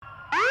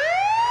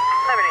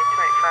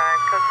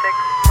7825, code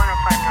 6,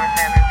 105 North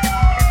Avenue,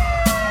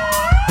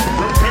 52.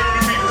 Prepare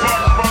to be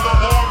fucked by the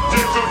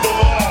orphans of the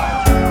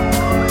law.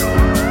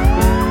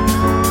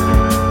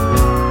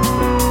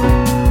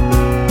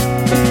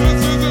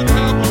 This isn't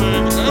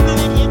happening.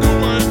 Everyone look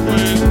away,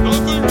 please.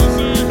 Nothing to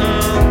see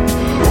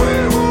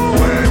here.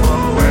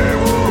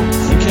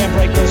 You can't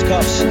break those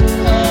cuffs.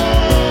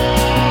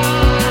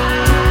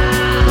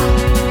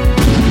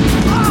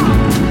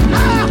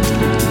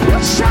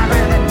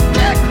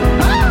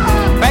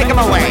 Make him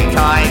away,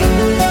 Toy.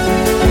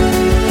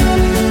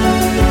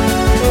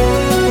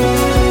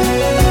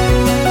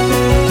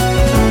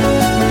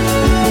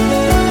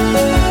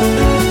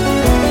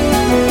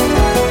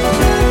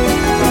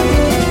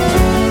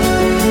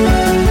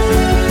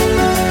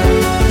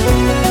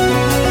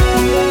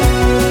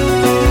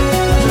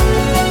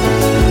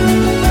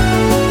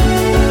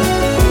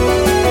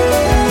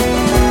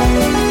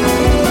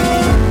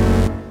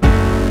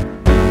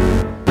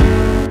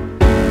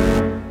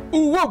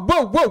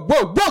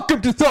 Whoa.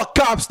 Welcome to Thought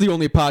Cops, the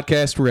only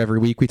podcast where every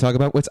week we talk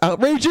about what's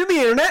outraging the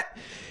internet.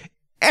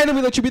 And then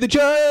we let you be the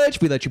judge,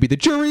 we let you be the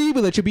jury,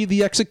 we let you be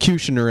the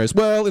executioner as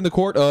well in the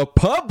court of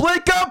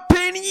public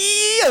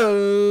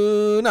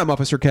opinion. I'm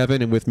Officer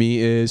Kevin, and with me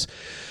is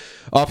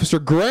Officer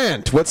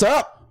Grant. What's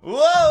up?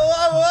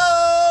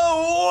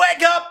 Whoa,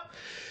 wake up!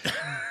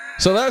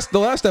 So the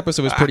last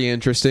episode was pretty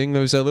interesting.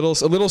 There was a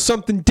little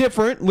something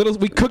different.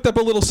 We cooked up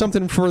a little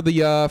something for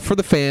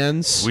the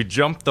fans. We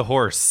jumped the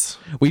horse.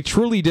 We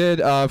truly did.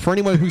 For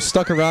anyone who's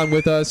stuck around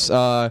with us,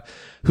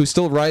 who's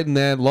still riding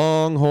that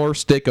long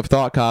horse dick of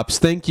Thought Cops,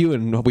 thank you,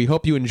 and we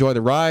hope you enjoy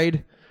the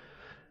ride,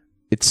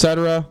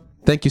 etc.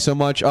 Thank you so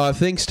much.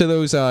 Thanks to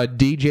those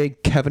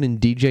DJ Kevin and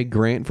DJ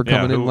Grant for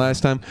coming in last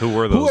time. Who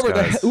were those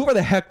guys? Whoever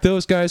the heck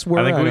those guys were.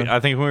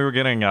 I think we were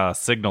getting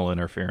signal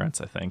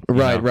interference. I think.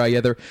 Right. Yeah,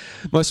 there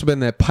must have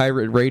been that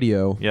pirate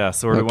radio. Yeah,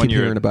 sort of when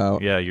you're hearing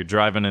about. Yeah, you're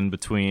driving in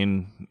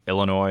between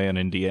Illinois and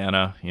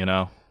Indiana.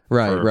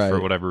 Right. For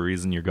whatever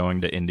reason, you're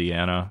going to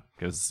Indiana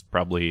because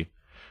probably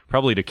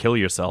to kill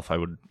yourself. I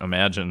would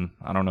imagine.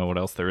 I don't know what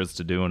else there is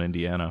to do in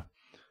Indiana.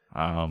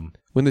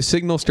 When the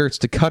signal starts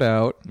to cut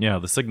out. Yeah,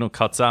 the signal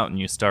cuts out and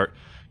you start,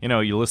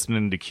 you're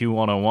listening to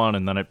Q101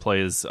 and then it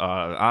plays,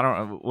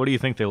 what do you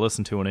think they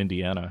listen to in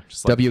Indiana?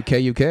 Just like,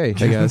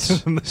 WKUK, I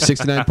guess.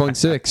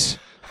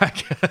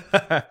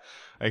 69.6.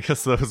 I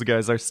guess those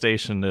guys are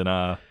stationed in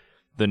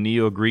the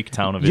Neo-Greek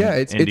town of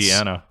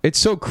Indiana. It's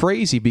so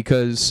crazy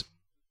because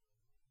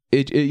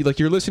it like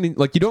you're listening,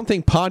 like you don't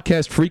think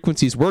podcast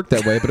frequencies work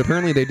that way, but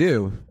apparently they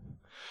do.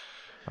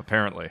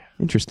 Apparently.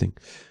 Interesting.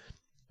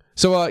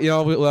 So, we'd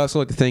also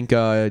like to thank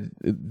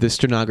the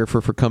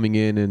stenographer for coming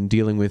in and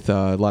dealing with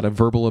a lot of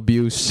verbal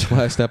abuse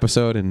last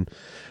episode and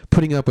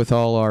putting up with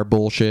all our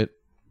bullshit.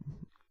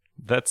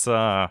 That's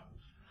the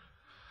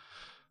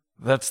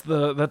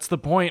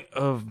point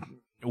of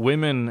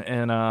women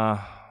and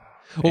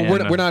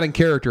we're not in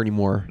character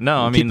anymore.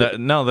 No,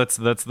 that's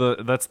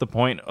the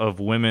point of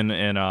women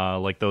in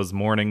like those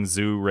morning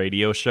zoo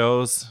radio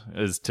shows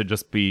is to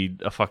just be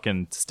a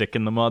fucking stick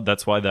in the mud.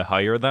 That's why they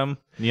hire them.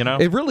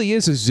 It really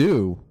is a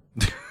zoo.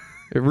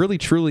 It really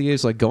truly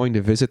is like going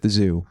to visit the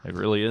zoo. It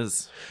really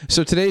is.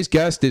 So today's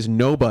guest is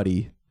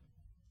nobody.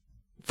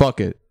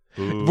 Fuck it.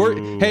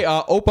 Hey,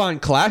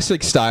 Opon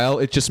Classic style.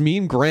 It's just me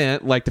and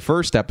Grant like the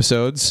first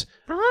episodes.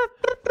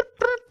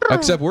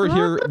 Except we're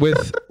here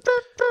with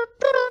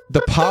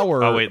the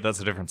power. Oh wait, that's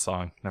a different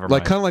song. Never mind.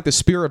 Like kind of like the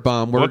Spirit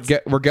Bomb.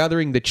 We're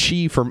gathering the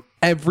chi from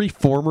every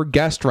former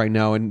guest right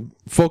now and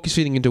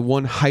focusing into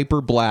one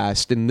hyper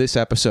blast in this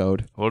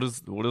episode. What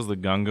does the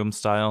Gangnam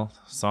Style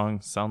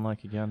song sound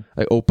like again?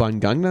 Like Opon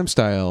Gangnam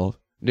Style.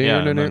 Yeah,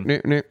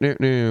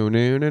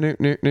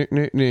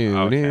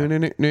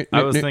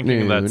 I was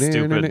thinking of that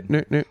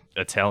stupid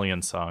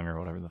Italian song or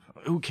whatever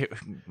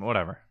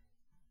whatever.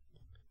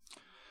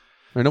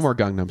 No more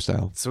Gangnam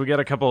Style. So we got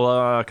a couple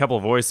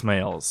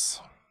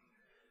voicemails.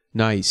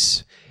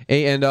 Nice.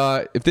 Hey, and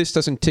if this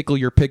doesn't tickle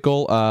your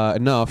pickle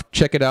enough,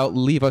 check it out.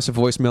 Leave us a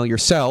voicemail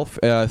yourself.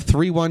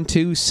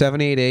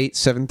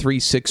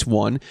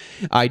 312-788-7361.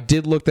 I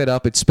did look that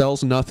up. It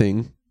spells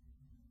nothing.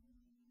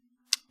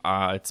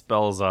 It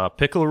spells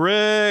Pickle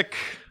Rick.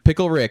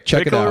 Pickle Rick.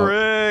 Check it out. Pickle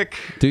Rick.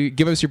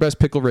 Give us your best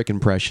Pickle Rick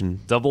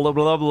impression. Double.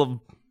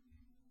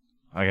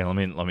 Okay,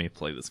 let me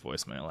play this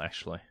voicemail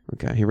actually.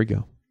 Okay, here we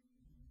go.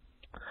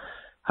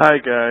 Hi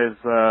guys,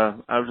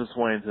 I was just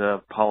wanting to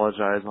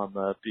apologize on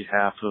the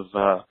behalf of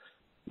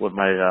what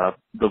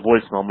the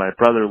voicemail my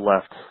brother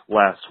left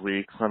last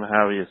week.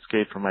 Somehow he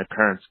escaped from my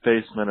parents'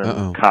 basement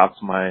and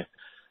copped my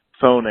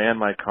phone and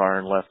my car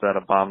and left that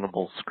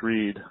abominable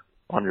screed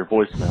on your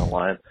voicemail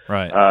line.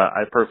 Right.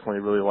 I personally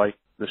really like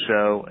the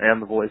show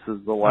and the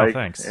voices alike. Oh,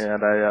 thanks.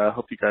 And I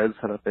hope you guys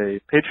set up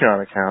a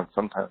Patreon account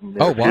sometime in the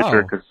wow.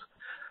 future because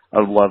I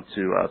would love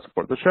to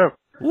support the show.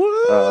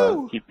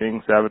 Woo! Keep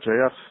being Savage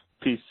AF.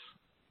 Peace.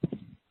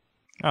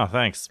 Oh,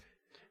 thanks.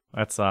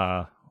 That's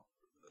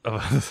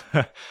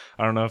I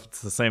don't know if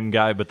it's the same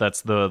guy, but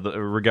that's the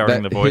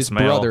regarding the voicemail. His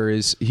brother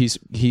is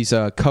he's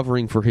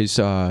covering for his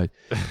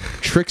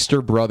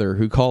trickster brother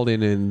who called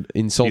in and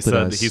insulted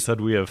us. He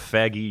said we have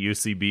faggy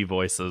UCB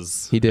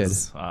voices. He did.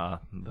 Is,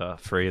 the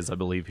phrase I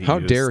believe he How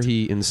used. dare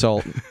he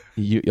insult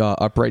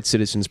Upright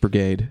Citizens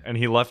Brigade? And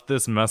he left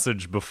this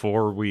message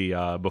before we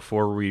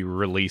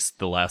released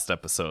the last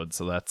episode.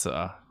 So that's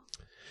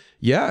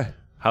Yeah,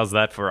 how's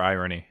that for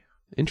irony?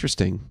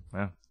 interesting.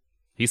 Yeah.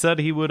 He said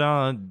he would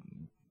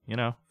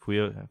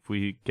if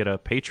we get a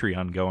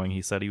Patreon going,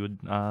 he said he would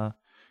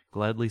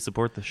gladly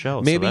support the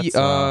show. Maybe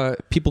so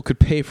that's, people could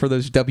pay for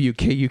those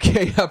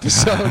WKUK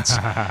episodes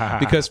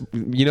because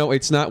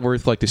it's not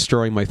worth like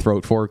destroying my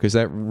throat for, because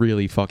that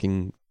really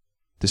fucking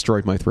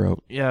destroyed my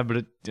throat. yeah,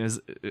 but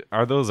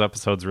are those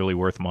episodes really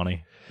worth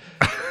money?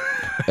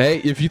 Hey,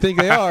 if you think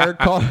they are,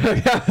 call,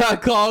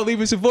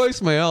 leave us a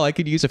voicemail. I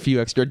could use a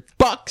few extra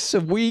bucks a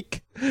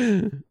week.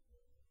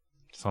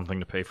 Something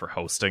to pay for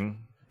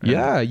hosting.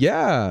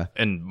 Yeah.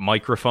 And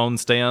microphone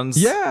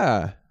stands.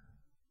 Yeah.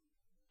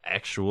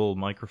 Actual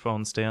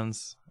microphone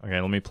stands. Okay,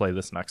 let me play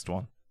this next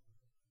one.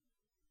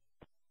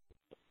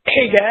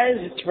 Hey guys,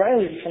 it's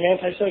Riley from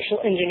Antisocial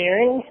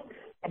Engineering.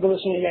 I've been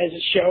listening to you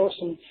guys' show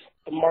since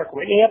the Mark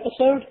Whitney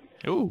episode.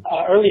 Ooh.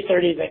 Early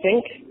 30s, I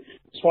think.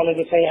 Just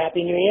wanted to say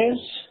Happy New Year's.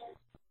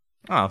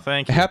 Oh,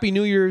 thank you. Happy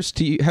New Year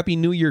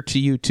to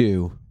you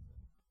too.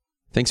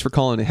 Thanks for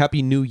calling.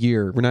 Happy New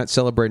Year. We're not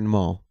celebrating them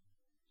all.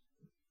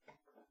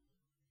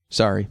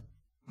 Sorry.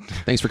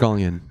 Thanks for calling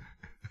in.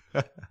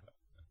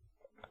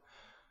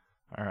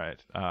 All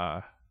right.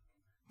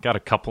 Got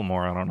a couple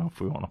more. I don't know if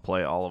we want to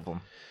play all of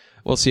them.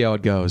 We'll see how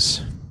it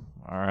goes.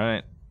 All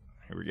right.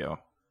 Here we go.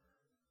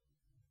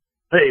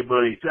 Hey,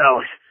 buddy, it's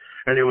Alex.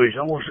 Anyways,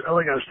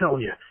 like I was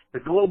telling you, the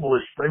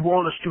globalists, they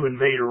want us to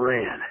invade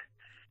Iran.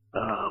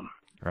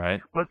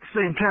 Right. But at the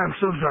same time,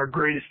 so's our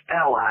greatest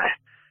ally.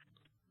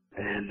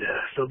 And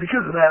so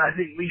because of that, I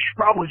think we should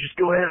probably just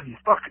go ahead and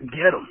fucking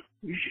get them.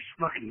 We should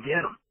fucking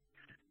get them.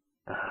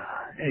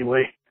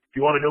 Anyway, if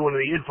you want to go into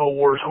the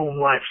InfoWars Home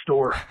Life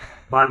store,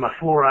 buy my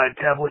fluoride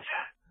tablets,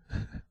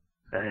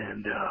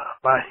 and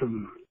buy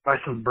some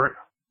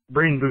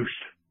brain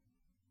boost.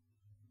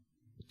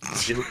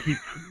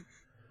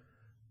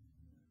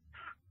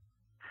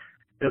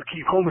 It'll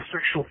keep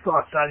homosexual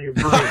thoughts out of your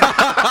brain.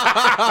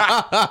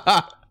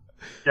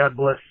 God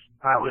bless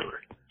Heil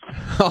Hitler.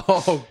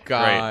 Oh,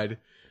 God. Great.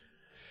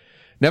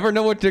 Never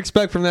know what to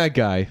expect from that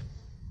guy.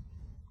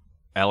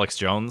 Alex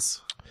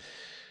Jones.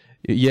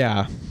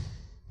 Yeah.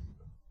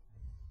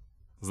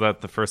 Is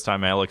that the first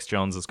time Alex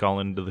Jones has called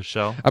into the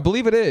show? I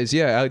believe it is.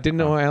 Yeah, I didn't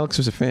know Alex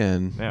was a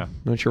fan. Yeah.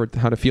 Not sure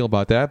how to feel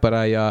about that, but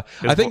I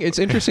think it's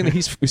interesting that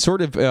he's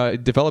sort of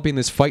developing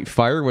this fight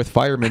fire with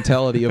fire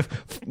mentality of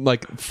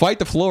like fight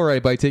the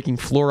fluoride by taking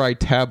fluoride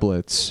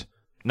tablets.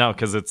 No,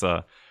 because it's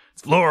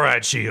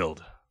fluoride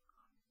shield.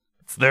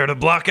 It's there to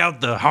block out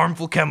the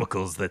harmful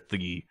chemicals that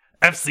the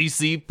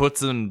FCC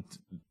puts in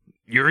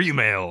your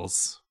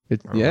emails.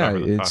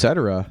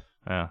 Etc.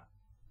 Yeah.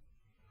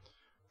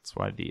 That's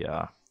why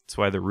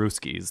the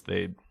Ruskies,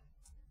 they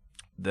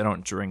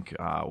don't drink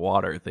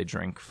water, they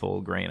drink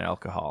full grain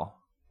alcohol.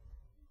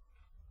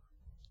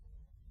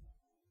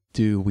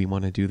 Do we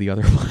want to do the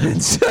other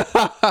ones?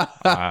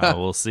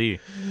 We'll see.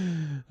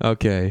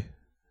 Okay.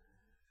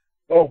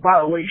 Oh, by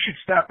the way, you should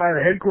stop by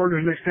the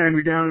headquarters next time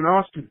you're down in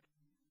Austin.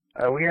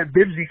 We had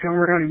Bibbsy come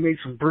around and made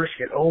some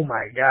brisket. Oh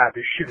my God,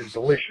 this shit is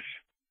delicious.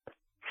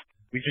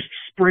 We just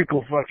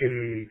sprinkle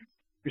fucking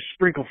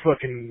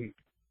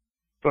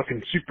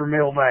super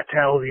male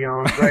vitality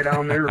right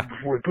on there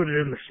before we put it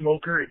in the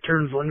smoker. It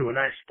turns into a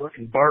nice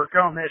fucking bark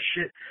on that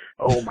shit.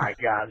 Oh my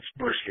God, this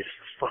brisket is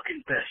the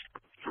fucking best.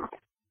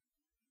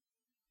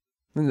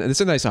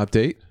 It's a nice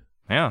update.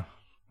 Yeah.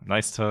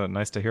 Nice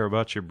to hear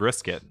about your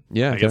brisket.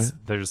 Yeah. I guess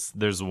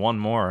there's one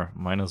more.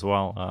 Might as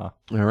well. All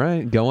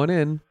right, going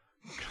in.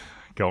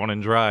 Going in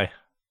dry.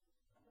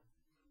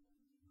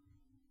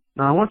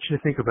 Now I want you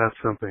to think about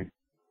something.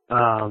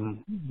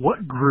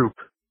 What group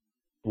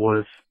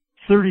was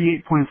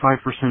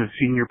 38.5% of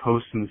senior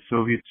posts in the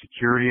Soviet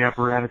security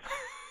apparatus,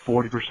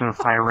 40% of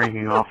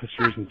high-ranking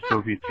officers in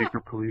Soviet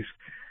secret police,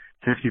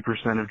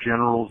 50% of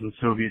generals in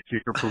Soviet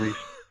secret police,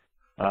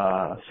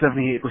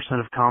 78%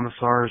 of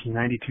commissars,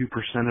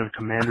 92% of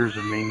commanders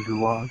of main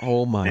gulags,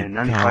 and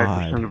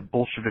 95% of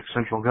Bolshevik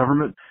central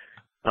government?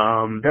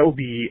 That would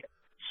be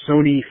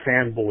Sony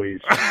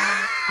fanboys.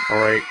 All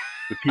right,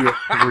 the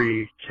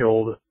PS3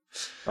 killed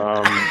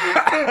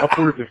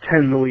upwards of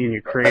 10 million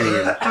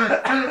Ukrainians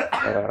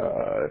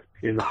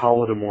in the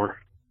Holodomor.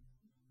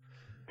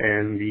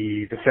 And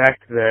the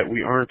fact that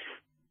we aren't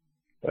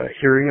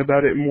hearing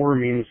about it more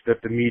means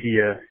that the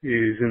media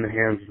is in the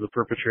hands of the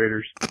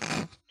perpetrators.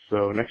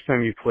 So next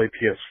time you play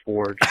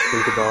PS4, just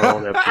think about all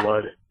that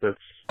blood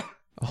that's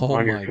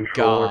on your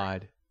controller.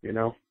 God. You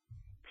know,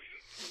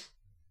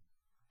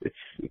 it's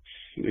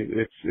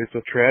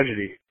a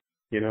tragedy.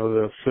 You know,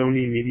 the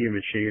Sony media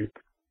machine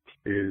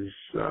is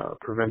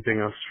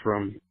preventing us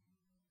from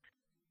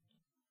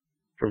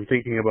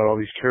thinking about all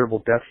these terrible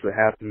deaths that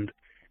happened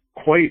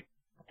quite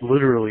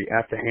literally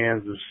at the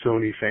hands of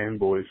Sony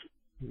fanboys.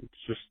 It's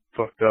just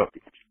fucked up.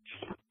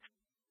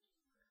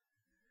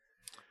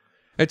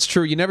 It's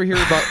true. You never hear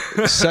about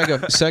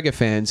Sega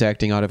fans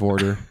acting out of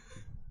order.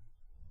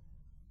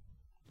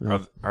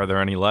 Are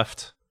there any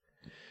left?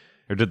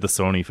 Or did the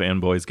Sony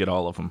fanboys get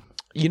all of them?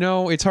 You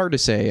know, it's hard to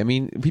say. I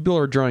mean, people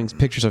are drawing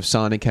pictures of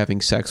Sonic having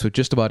sex with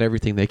just about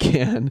everything they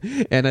can,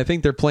 and I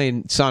think they're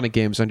playing Sonic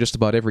games on just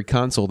about every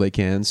console they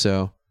can.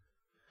 So,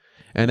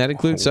 and that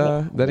includes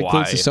the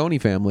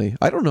Sony family.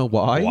 I don't know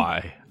why.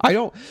 Why? I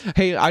don't.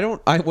 Hey, I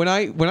don't. When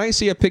I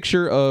see a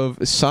picture of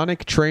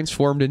Sonic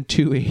transformed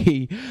into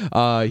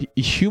a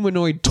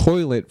humanoid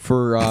toilet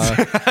for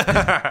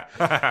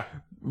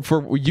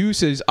for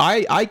uses,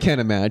 I can't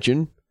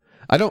imagine.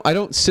 I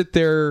don't sit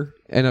there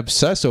and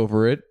obsess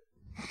over it.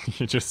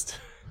 You just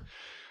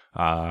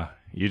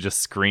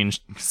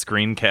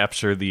screen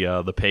capture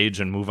the page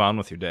and move on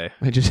with your day.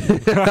 I just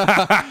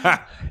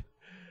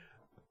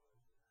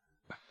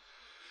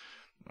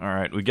All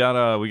right, we got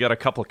a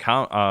couple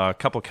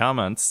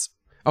comments.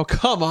 Oh,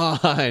 come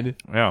on.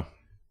 Yeah.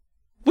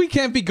 We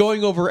can't be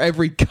going over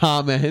every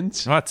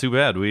comment. Not too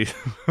bad. We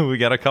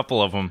got a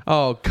couple of them.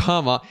 Oh,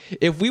 come on.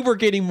 If we were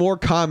getting more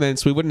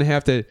comments, we wouldn't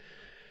have to.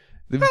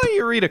 Well,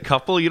 you read a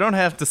couple. You don't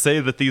have to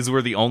say that these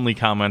were the only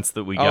comments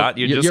that we got.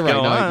 You just you're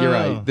go, right. No, you're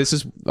right.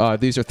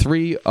 These are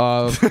three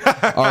of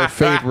our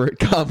favorite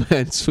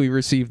comments we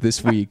received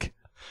this week.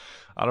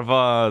 Out of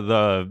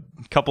the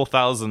couple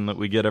thousand that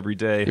we get every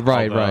day.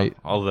 Right.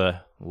 All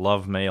the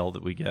love mail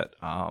that we get.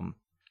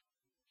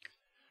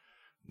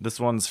 This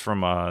one's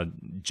from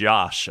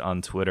Josh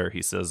on Twitter.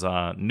 He says,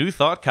 new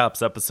Thought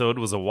Cops episode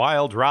was a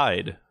wild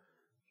ride.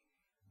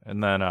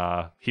 And then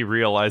he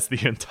realized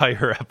the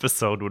entire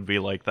episode would be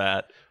like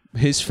that.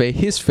 His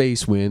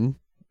face win.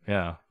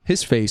 Yeah.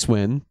 His face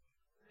win.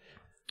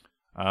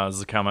 This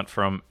is a comment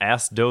from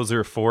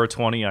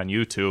AskDozer420 on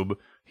YouTube.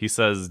 He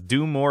says,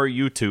 do more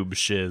YouTube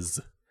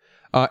shiz.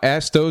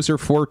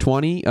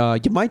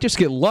 AskDozer420, you might just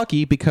get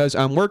lucky because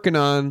I'm working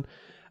on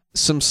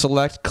some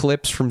select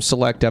clips from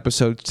select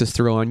episodes to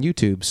throw on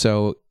YouTube.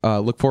 So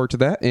look forward to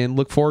that and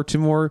look forward to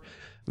more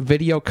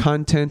video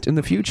content in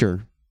the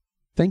future.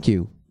 Thank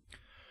you.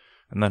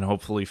 And then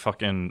hopefully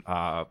fucking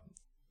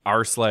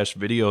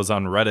r/videos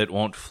on Reddit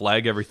won't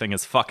flag everything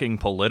as fucking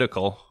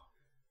political.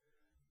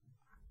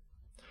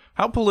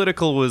 How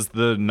political was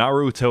the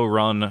Naruto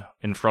run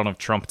in front of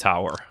Trump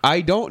Tower?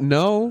 I don't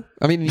know.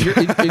 I mean,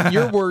 in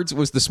your words,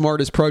 was the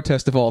smartest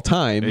protest of all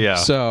time. Yeah.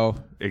 So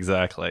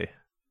exactly.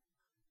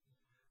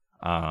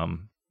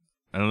 And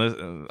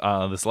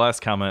this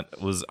last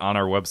comment was on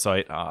our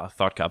website,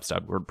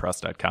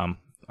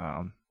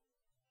 thoughtcops.wordpress.com.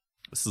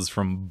 This is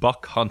from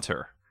Buck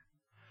Hunter.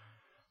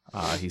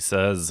 He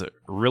says,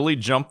 really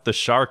jumped the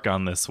shark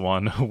on this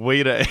one.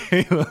 Way to...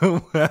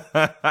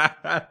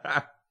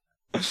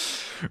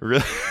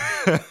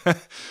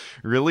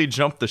 really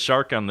jumped the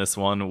shark on this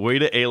one. Way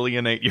to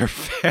alienate your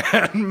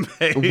fan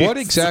base. What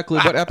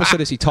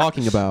episode is he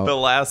talking about? The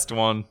last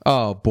one.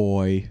 Oh,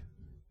 boy.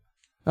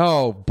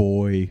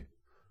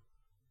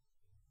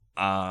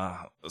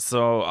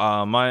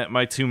 So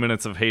my 2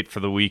 minutes of hate for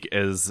the week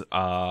is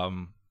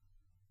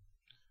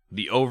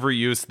the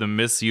overuse, the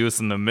misuse,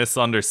 and the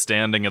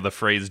misunderstanding of the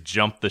phrase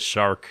jump the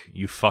shark,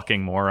 you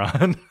fucking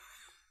moron.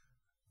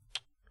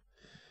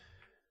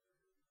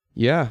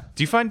 Yeah.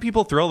 Do you find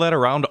people throw that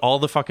around all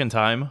the fucking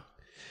time?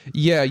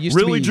 Yeah, it used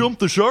really to be... jumped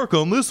the shark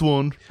on this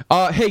one.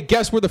 Hey,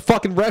 guess where the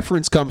fucking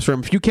reference comes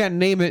from? If you can't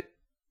name it,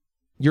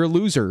 you're a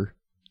loser.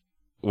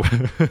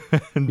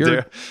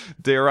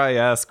 Dare I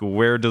ask,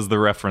 where does the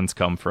reference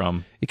come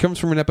from? It comes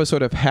from an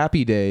episode of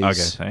Happy Days.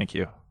 Okay, thank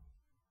you.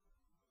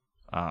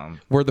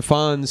 Where the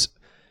Fonz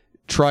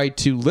tried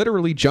to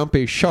literally jump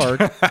a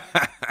shark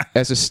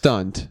as a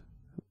stunt.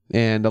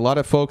 And a lot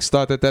of folks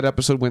thought that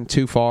episode went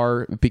too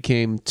far. It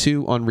became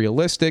too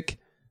unrealistic.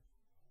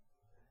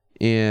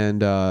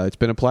 And it's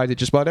been applied to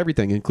just about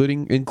everything,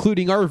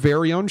 including our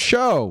very own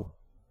show.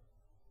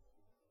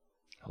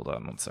 Hold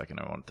on 1 second.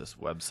 I want this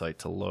website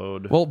to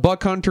load. Well,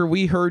 Buck Hunter,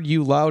 we heard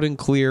you loud and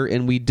clear,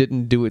 and we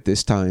didn't do it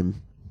this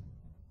time.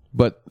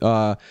 But,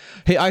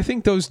 hey, I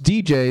think those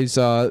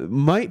DJs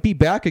might be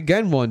back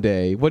again one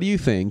day. What do you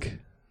think?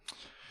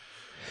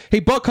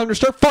 Hey, Buck Hunter,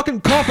 start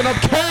fucking coughing up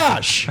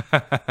cash!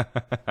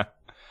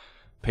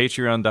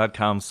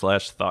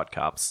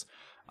 Patreon.com/thoughtcops.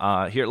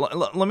 Here,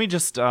 let me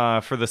just,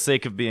 for the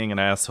sake of being an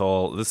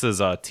asshole, this is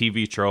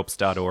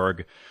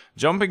tvtropes.org.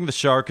 Jumping the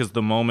shark is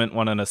the moment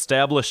when an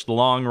established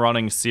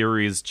long-running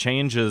series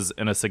changes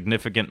in a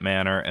significant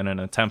manner in an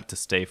attempt to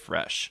stay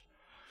fresh.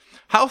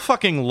 How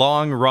fucking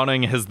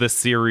long-running has this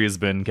series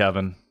been,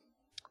 Kevin?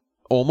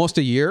 Almost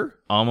a year?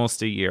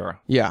 Almost a year.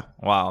 Yeah.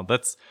 Wow,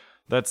 that's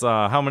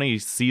how many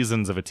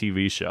seasons of a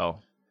TV show?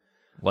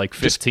 Like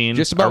 15?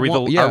 Just about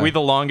Are we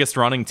the longest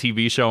running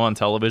TV show on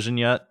television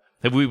yet?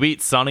 Have we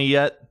beat Sunny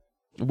yet?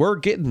 We're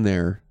getting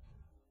there.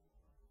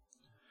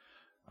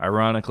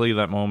 Ironically,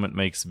 that moment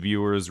makes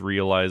viewers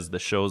realize the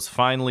show's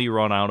finally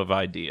run out of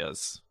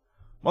ideas.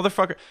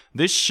 Motherfucker,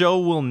 this show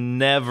will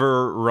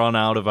never run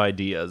out of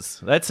ideas.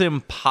 That's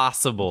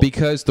impossible.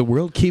 Because the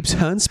world keeps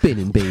on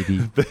spinning, baby.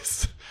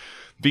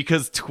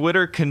 Because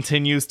Twitter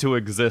continues to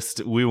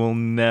exist, we will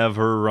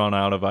never run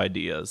out of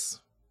ideas.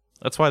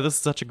 That's why this is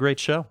such a great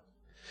show.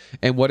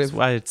 And That's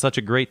why it's such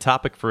a great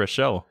topic for a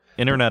show.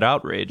 Internet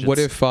outrage. What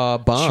if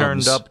bombs?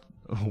 Churned up.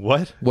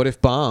 What? What if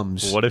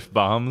bombs? What if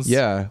bombs?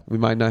 Yeah, we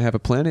might not have a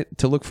planet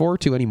to look forward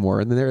to anymore,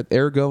 and then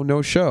ergo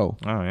no show.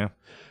 Oh, yeah.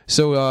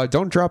 So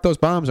don't drop those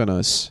bombs on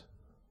us.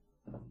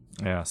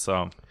 Yeah,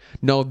 so...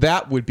 No,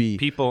 that would be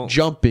people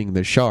jumping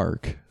the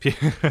shark.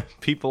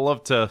 People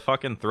love to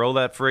fucking throw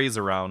that phrase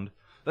around.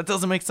 That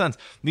doesn't make sense.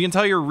 The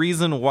entire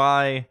reason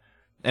why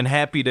in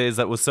Happy Days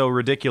that was so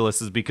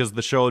ridiculous is because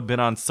the show had been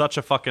on such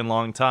a fucking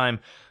long time.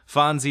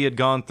 Fonzie had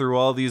gone through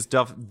all these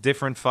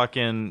different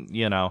fucking,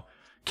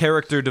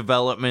 character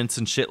developments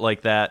and shit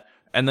like that.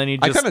 And then he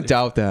just... I kind of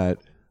doubt that.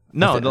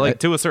 No,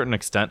 to a certain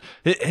extent.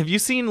 Have you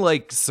seen,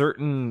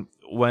 certain...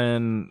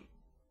 when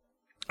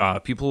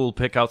people will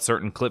pick out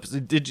certain clips.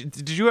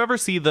 Did you ever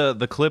see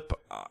the clip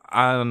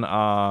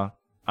on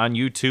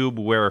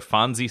YouTube where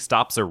Fonzie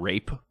stops a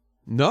rape?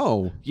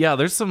 No. Yeah,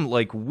 there's some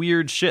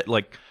weird shit.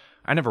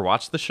 I never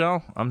watched the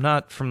show. I'm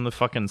not from the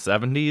fucking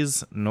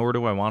 70s, nor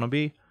do I want to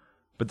be.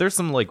 But there's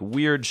some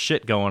weird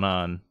shit going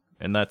on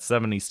in that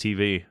 70s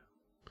TV.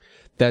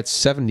 That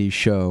 70s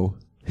show.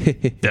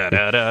 Da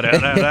da da da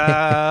da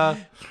da.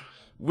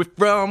 We're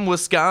from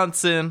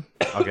Wisconsin.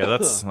 Okay,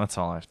 that's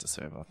all I have to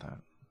say about that.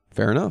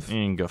 Fair enough. You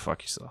can go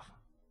fuck yourself.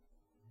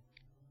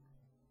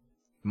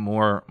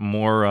 More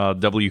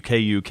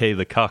WKUK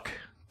the cuck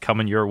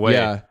coming your way.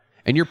 Yeah,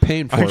 and you're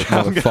paying for it,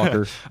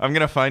 motherfucker. I'm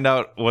gonna find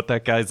out what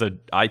that guy's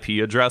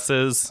IP address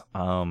is,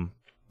 and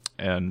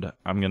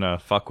I'm gonna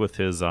fuck with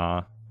his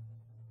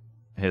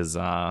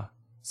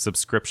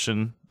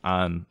subscription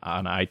on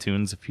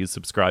iTunes. If he's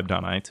subscribed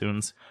on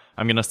iTunes,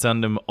 I'm gonna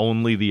send him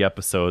only the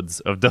episodes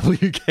of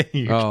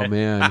WKUK. Oh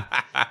man,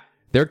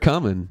 they're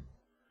coming.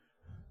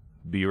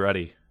 Be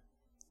ready.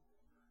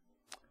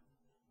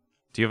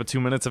 Do you have a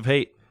 2 minutes of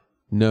hate?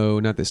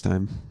 No, not this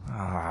time.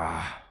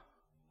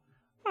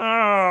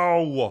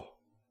 Ow,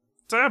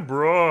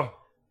 Deborah.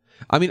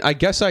 I mean, I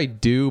guess I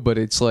do, but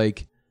it's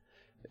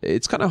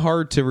it's kind of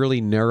hard to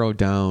really narrow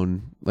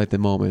down at the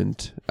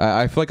moment.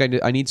 I feel like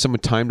I need some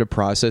time to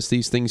process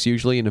these things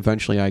usually, and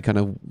eventually I kind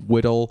of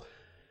whittle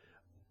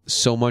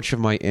so much of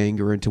my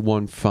anger into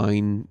one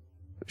fine,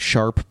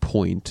 sharp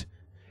point,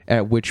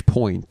 at which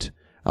point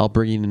I'll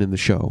bring it in the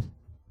show.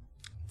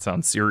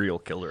 Sounds serial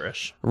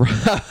killer-ish.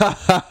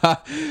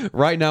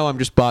 Right now, I'm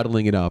just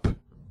bottling it up.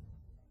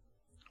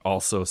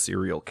 Also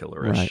serial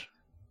killer-ish. Right.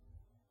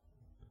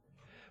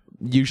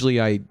 Usually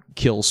I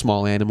kill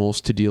small animals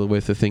to deal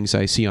with the things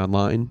I see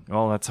online.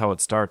 Well, that's how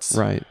it starts.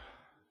 Right.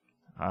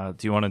 Do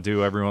you want to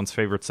do everyone's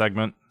favorite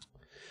segment?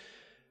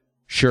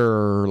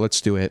 Sure, let's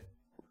do it.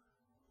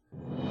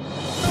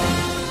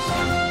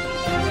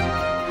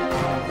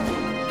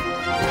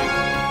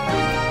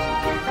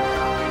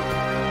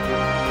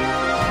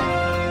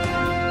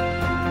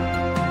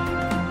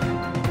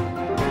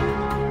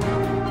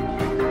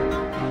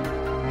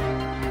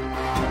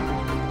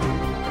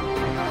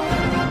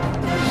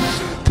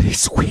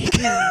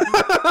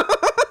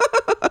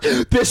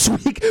 This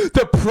week,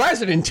 the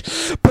president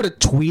put a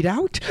tweet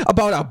out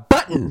about a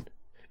button,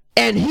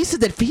 and he said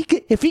that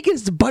if he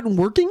gets the button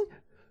working,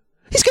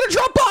 he's going to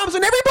drop bombs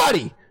on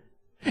everybody.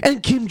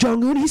 And Kim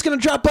Jong-un, he's going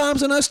to drop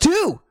bombs on us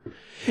too.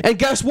 And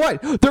guess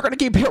what? They're going to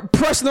keep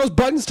pressing those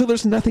buttons till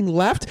there's nothing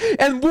left,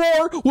 and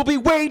war will be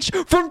waged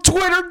from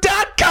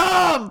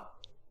Twitter.com.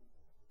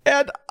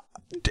 And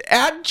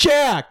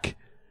Jack,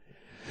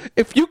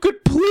 if you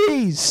could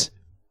please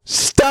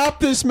stop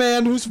this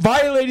man who's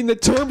violating the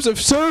terms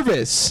of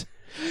service.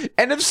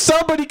 And if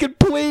somebody could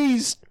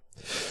please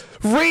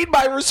read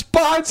my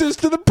responses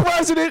to the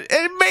president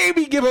and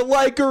maybe give a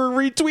like or a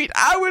retweet,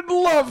 I would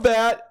love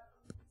that.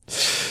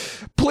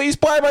 Please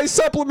buy my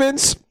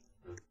supplements.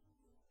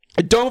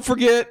 And don't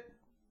forget,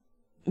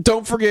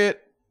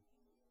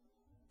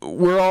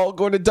 we're all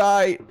going to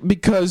die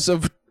because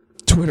of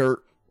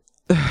Twitter.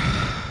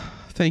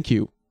 Thank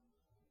you.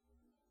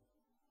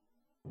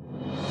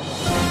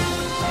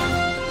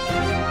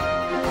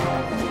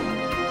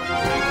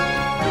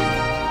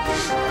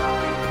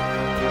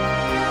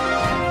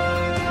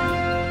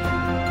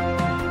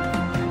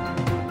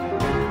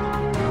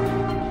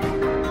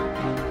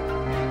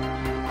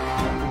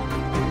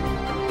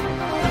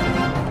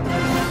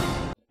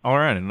 All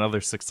right,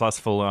 another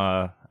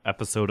successful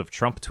episode of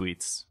Trump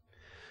tweets.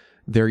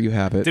 There you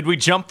have it. Did we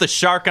jump the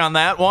shark on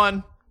that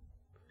one?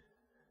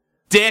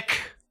 Dick.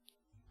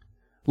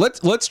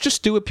 Let's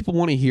just do what people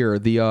want to hear.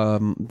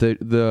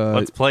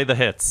 Let's play the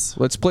hits.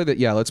 Let's play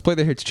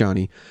the hits,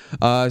 Johnny.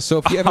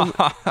 So if you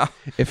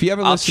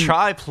haven't listened, I'll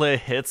try play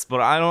hits, but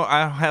I don't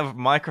have a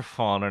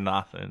microphone or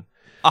nothing.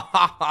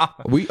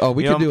 we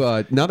could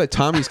do now that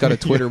Tommy's got a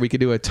Twitter, we could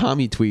do a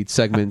Tommy tweet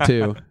segment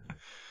too.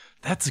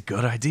 That's a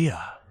good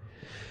idea.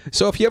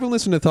 So if you haven't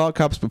listened to Thought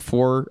Cops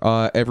before,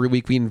 every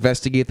week we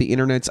investigate the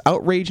internet's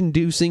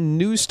outrage-inducing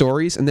news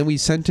stories, and then we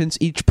sentence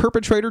each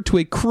perpetrator to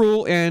a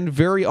cruel and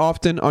very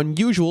often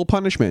unusual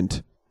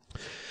punishment.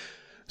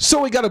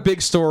 So we got a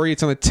big story.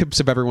 It's on the tips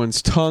of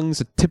everyone's tongues,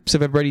 the tips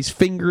of everybody's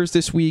fingers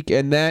this week,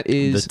 and that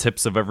is... The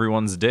tips of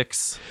everyone's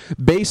dicks.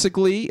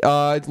 Basically,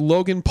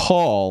 Logan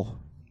Paul,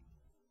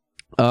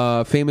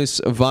 famous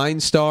Vine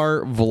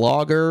star,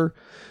 vlogger,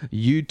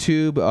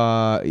 YouTube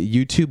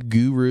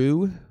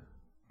guru...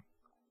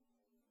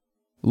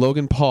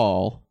 Logan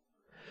Paul,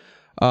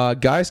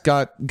 guys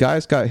got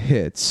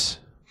hits.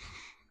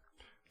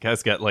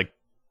 Guy's got like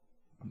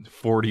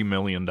 $40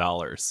 million.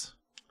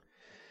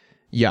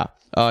 Yeah,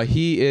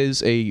 he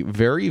is a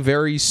very,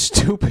 very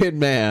stupid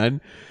man.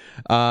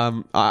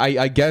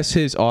 I guess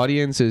his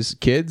audience is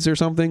kids or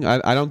something.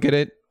 I don't get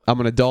it. I'm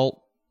an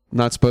adult,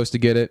 not supposed to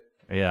get it.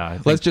 Yeah,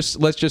 let's just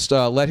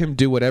let him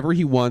do whatever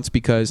he wants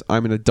because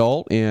I'm an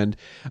adult and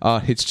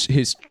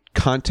his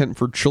content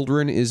for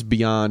children is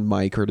beyond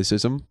my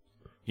criticism.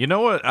 You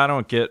know what I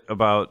don't get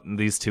about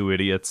these two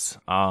idiots?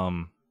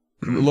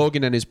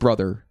 Logan and his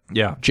brother.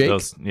 Yeah. Jake?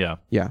 Yeah.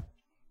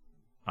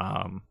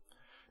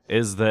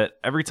 Is that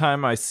every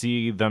time I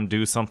see them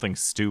do something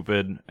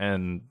stupid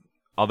and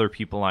other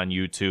people on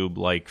YouTube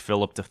like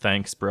Philip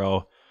DeThanks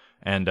Bro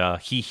and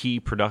He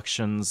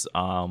Productions,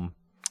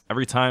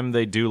 every time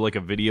they do like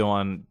a video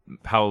on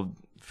how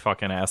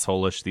fucking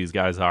asshole-ish these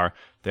guys are,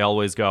 they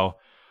always go,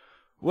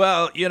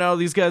 well, you know,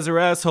 these guys are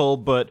asshole,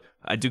 but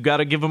I do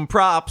gotta give them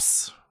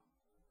props.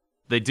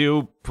 They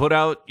do put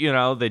out, you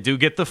know, they do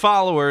get the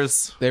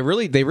followers. They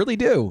really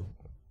do.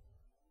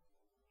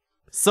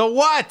 So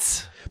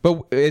what?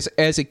 But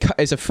as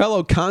a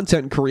fellow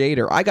content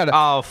creator, I gotta.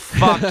 Oh,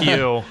 fuck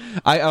you!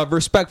 I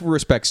respect for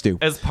respect's due.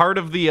 As part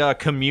of the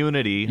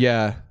community,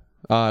 yeah,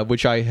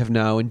 which I have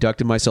now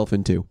inducted myself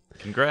into.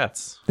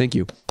 Congrats! Thank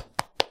you.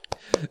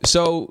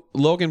 So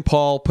Logan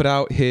Paul put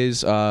out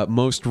his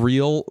most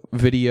real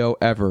video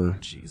ever. Oh,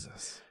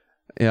 Jesus.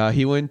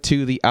 He went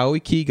to the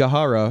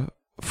Aokigahara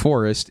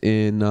forest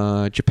in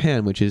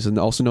Japan, which is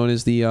also known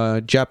as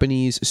the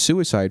Japanese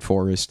suicide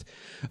forest,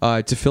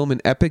 to film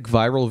an epic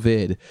viral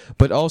vid,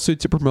 but also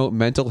to promote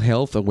mental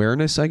health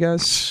awareness, I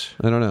guess.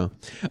 I don't know.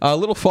 A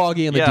little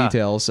foggy in the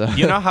details.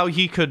 You know how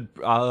he could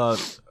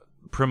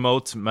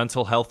promote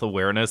mental health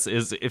awareness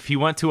is if he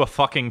went to a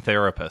fucking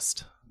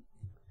therapist.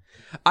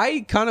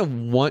 I kind of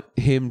want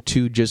him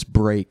to just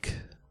break,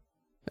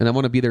 and I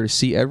want to be there to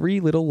see every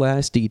little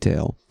last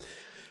detail.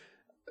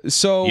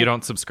 So you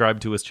don't subscribe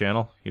to his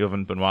channel? You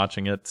haven't been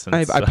watching it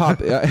since...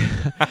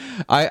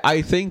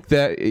 I think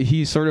that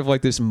he's sort of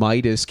like this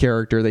Midas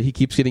character, that he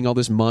keeps getting all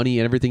this money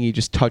and everything he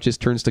just touches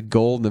turns to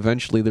gold, and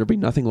eventually there'll be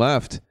nothing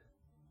left.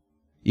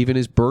 Even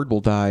his bird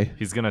will die.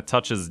 He's going to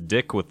touch his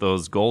dick with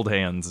those gold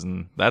hands,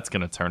 and that's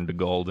going to turn to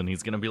gold, and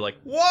he's going to be like,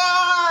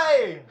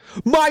 why?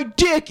 My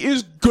dick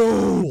is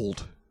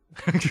gold!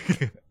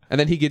 And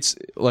then he gets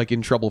like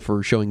in trouble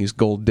for showing his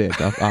gold dick,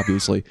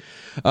 obviously.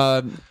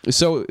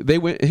 So they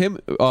went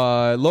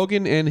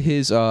Logan and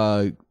his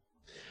I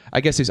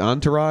guess his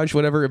entourage,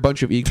 whatever, a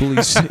bunch of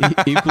equally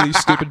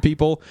stupid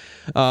people,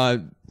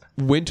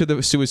 went to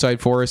the suicide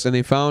forest and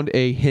they found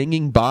a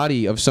hanging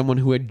body of someone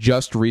who had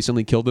just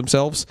recently killed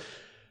themselves.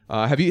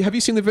 Have you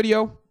seen the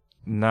video?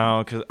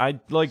 No, because I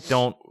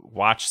don't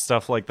watch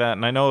stuff like that,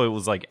 and I know it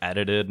was like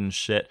edited and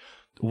shit.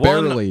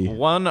 Barely.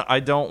 One I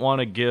don't want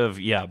to give.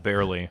 Yeah,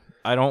 barely.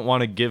 I don't want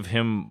to give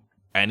him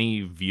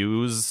any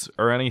views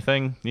or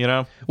anything, you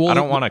know? Well, I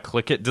don't want to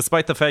click it,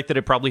 despite the fact that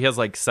it probably has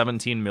like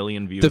 17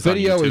 million views. The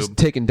video on YouTube. is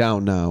taken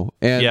down now.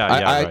 And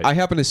right. I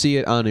happen to see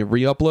it on a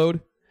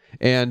re-upload,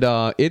 and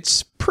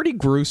it's pretty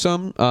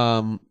gruesome.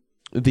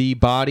 The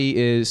body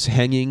is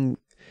hanging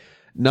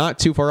not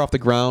too far off the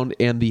ground,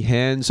 and the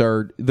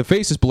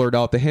face is blurred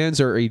out. The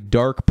hands are a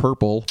dark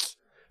purple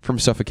from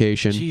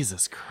suffocation.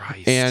 Jesus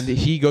Christ. And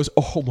he goes,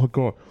 oh my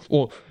God,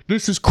 well,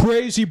 this is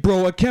crazy,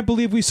 bro. I can't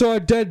believe we saw a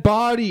dead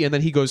body. And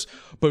then he goes,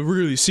 but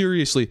really,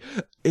 seriously,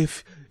 and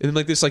then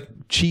like this like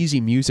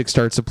cheesy music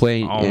starts to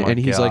play, and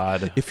he's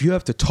like, if you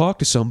have to talk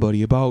to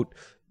somebody about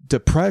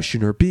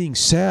depression or being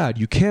sad,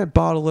 you can't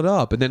bottle it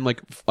up. And then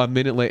like a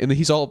minute later, and then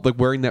he's all like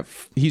wearing that,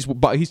 he's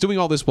doing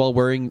all this while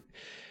wearing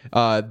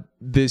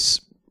this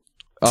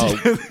and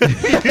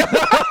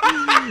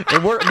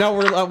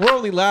we're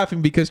only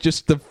laughing because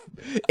just this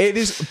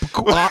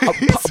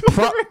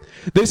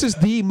is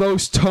the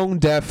most tone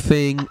deaf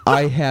thing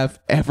I have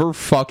ever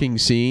fucking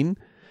seen,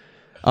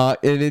 and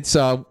it's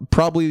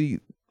probably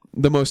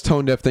the most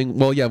tone deaf thing.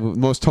 Well, yeah,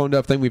 most tone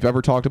deaf thing we've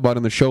ever talked about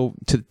on the show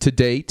to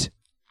date.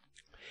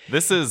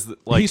 This is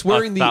like he's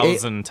wearing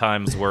 1,000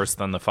 times worse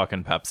than the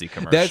fucking Pepsi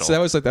commercial. That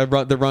was like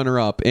the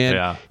runner-up,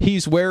 and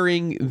he's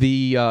wearing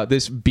the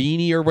this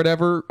beanie or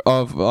whatever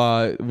of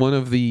one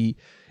of the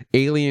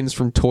aliens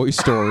from Toy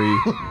Story.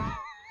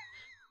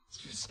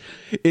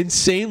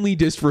 Insanely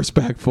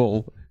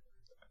disrespectful.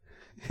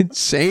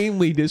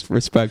 Insanely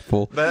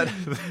disrespectful.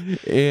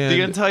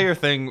 The entire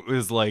thing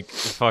was like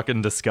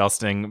fucking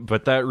disgusting,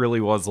 but that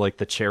really was like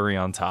the cherry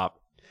on top.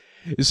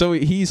 So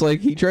he's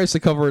like, he tries to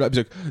cover it up.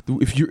 He's like,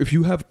 if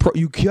you have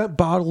you can't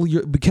bottle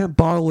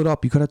it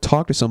up. You gotta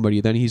talk to somebody.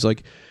 Then he's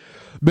like,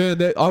 man,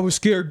 that I was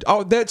scared.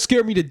 Oh, that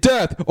scared me to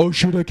death. Oh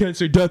shit, I can't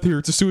say death here.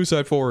 It's a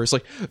suicide forest.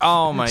 Like,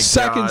 oh my god.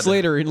 Seconds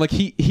later, and like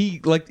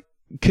he like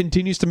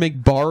continues to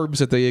make barbs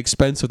at the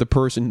expense of the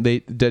person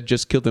that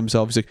just killed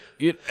themselves. He's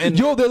like,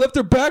 yo, they left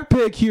their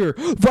backpack here,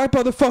 right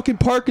by the fucking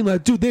parking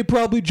lot, dude. They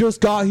probably just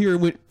got here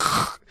and went,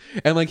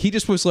 and like he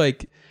just was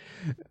like.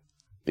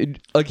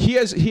 Like he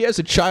has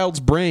a child's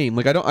brain.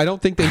 Like I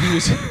don't think that he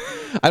was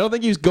I don't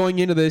think he was going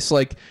into this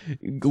like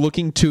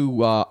looking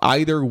to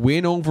either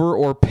win over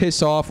or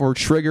piss off or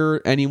trigger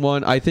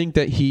anyone. I think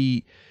that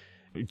he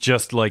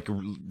just like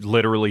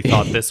literally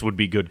thought this would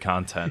be good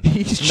content.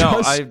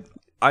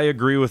 I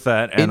agree with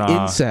that. And an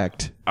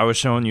insect. I was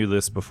showing you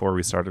this before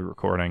we started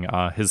recording.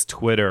 His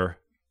Twitter.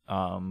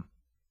 I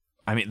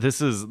mean,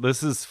 this is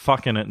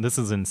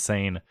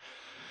insane.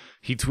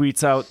 He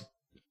tweets out,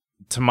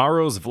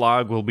 tomorrow's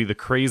vlog will be the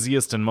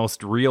craziest and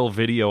most real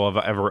video I've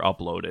ever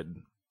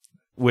uploaded.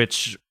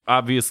 Which,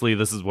 obviously,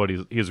 this is what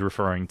he's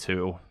referring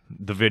to.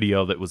 The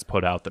video that was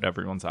put out that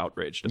everyone's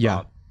outraged about.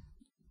 Yeah.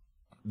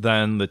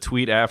 Then the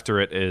tweet after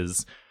it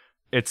is,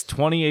 it's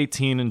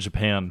 2018 in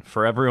Japan.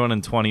 For everyone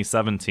in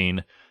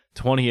 2017,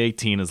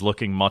 2018 is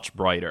looking much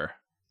brighter.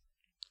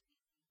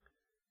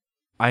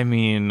 I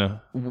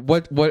mean...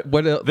 What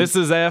this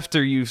is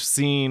after you've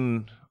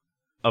seen...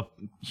 a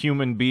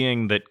human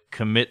being that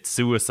commits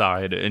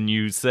suicide, and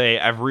you say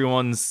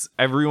everyone's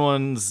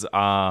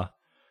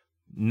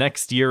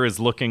next year is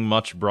looking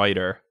much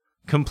brighter,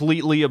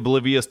 completely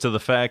oblivious to the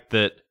fact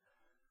that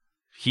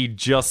he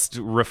just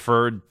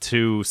referred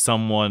to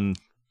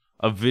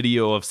a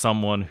video of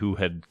someone who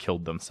had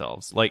killed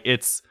themselves. Like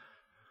it's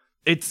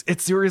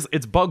serious.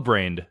 It's bug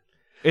brained.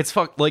 It's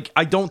fuck. Like,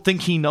 I don't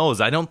think he knows.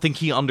 I don't think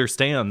he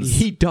understands.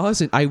 He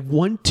doesn't. I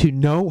want to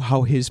know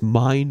how his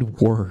mind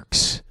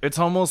works. It's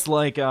almost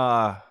like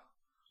a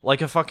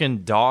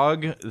fucking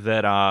dog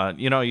that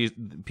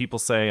people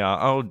say,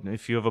 oh,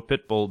 if you have a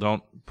pit bull,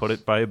 don't put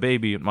it by a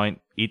baby. It might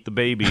eat the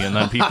baby. And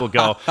then people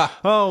go,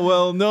 oh,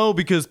 well, no,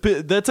 because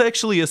that's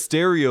actually a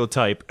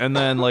stereotype. And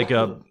then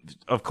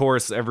of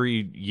course,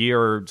 every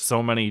year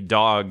so many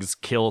dogs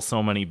kill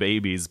so many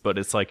babies, but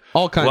it's like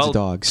all kinds of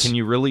dogs. Can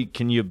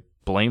you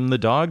blame the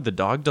dog? The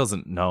dog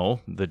doesn't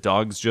know. The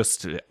dog's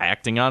just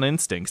acting on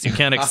instincts. You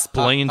can't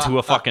explain to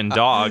a fucking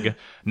dog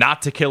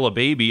not to kill a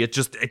baby. It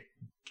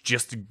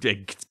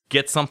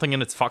gets something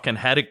in its fucking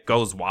head. It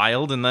goes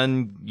wild, and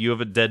then you have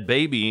a dead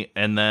baby.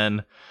 And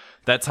then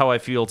that's how I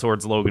feel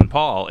towards Logan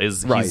Paul.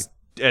 He's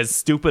as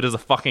stupid as a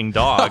fucking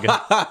dog.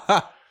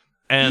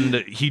 And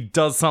he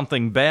does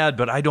something bad,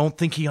 but I don't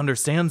think he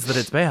understands that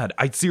it's bad.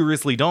 I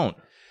seriously don't.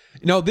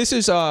 No, this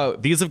is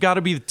these have got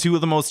to be two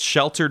of the most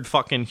sheltered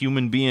fucking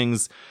human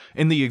beings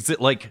in the it's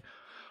like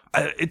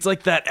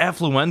that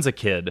affluenza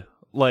kid,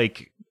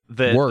 like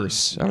that.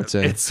 Worse, I would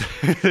say.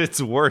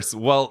 It's worse.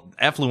 Well,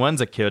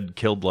 affluenza kid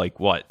killed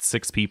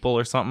 6 people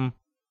or something.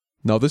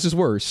 No, this is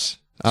worse,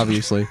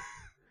 obviously.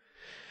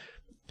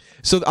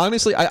 So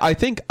honestly, I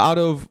think out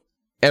of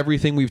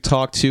everything we've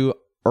talked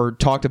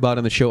about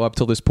on the show up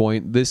till this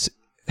point, this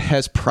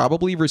has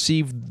probably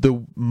received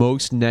the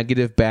most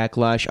negative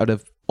backlash out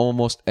of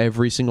almost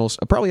every single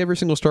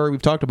story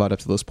we've talked about up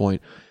to this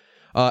point.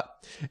 Like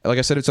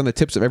I said, it's on the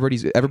tips of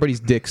everybody's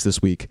dicks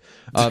this week.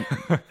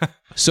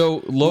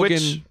 So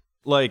Logan,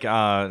 which,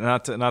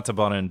 not to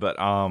butt in, but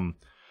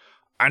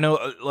I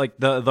know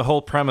the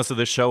whole premise of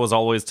this show is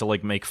always to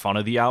make fun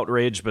of the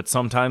outrage, but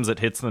sometimes it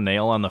hits the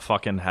nail on the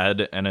fucking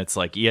head, and it's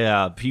like,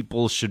 yeah,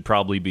 people should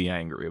probably be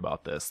angry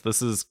about this.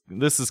 This is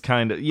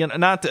kind of,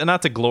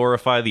 not to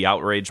glorify the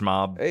outrage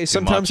mob. Hey,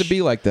 sometimes it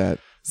be like that.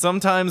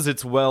 Sometimes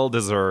it's well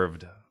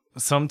deserved.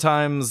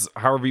 Sometimes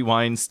Harvey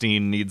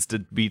Weinstein needs to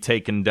be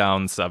taken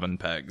down 7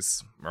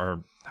 pegs,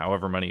 or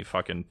however many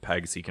fucking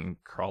pegs he can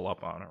crawl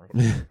up on.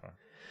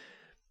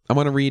 I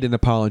want to read an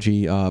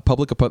apology.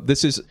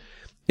 This is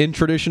in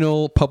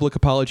traditional public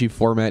apology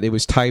format. It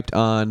was typed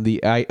on the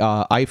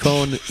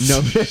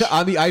iPhone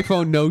on the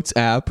iPhone Notes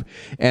app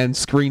and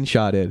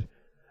screenshotted.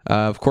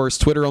 Of course,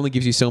 Twitter only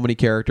gives you so many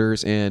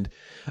characters, and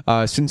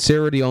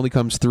sincerity only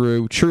comes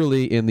through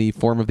truly in the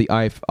form of the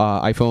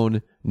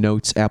iPhone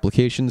Notes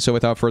application. So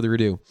without further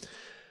ado,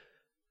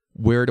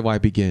 where do I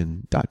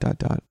begin? ...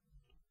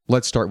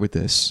 Let's start with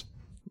this.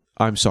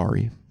 I'm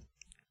sorry.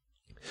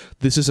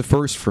 This is a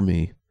first for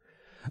me.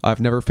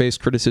 I've never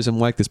faced criticism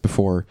like this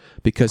before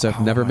because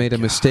I've never made a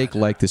mistake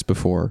like this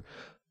before.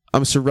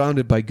 I'm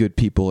surrounded by good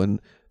people and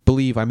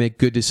believe I make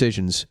good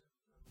decisions,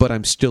 but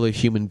I'm still a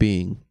human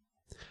being.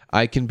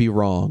 I can be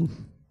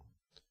wrong.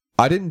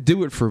 I didn't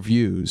do it for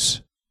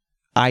views.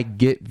 I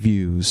get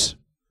views.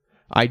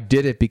 I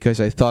did it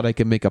because I thought I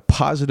could make a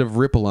positive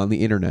ripple on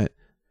the internet,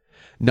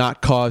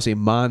 not cause a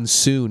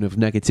monsoon of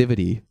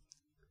negativity.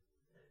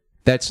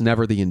 That's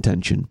never the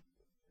intention.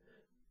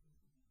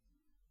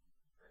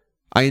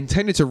 I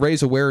intended to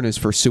raise awareness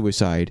for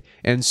suicide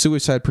and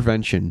suicide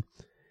prevention.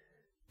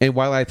 And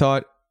while I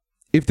thought,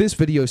 if this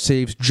video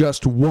saves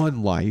just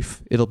one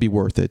life, it'll be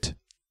worth it,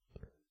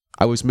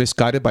 I was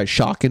misguided by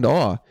shock and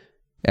awe,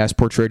 as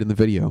portrayed in the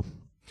video.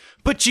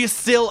 But you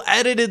still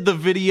edited the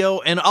video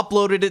and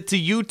uploaded it to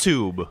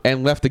YouTube.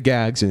 And left the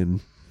gags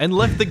in. And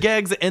left the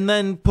gags and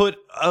then put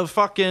a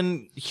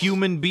fucking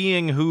human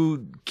being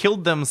who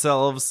killed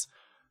themselves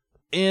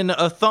in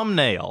a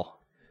thumbnail.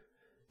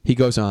 He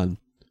goes on.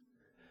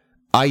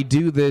 I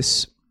do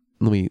this,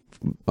 let me,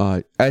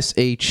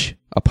 SH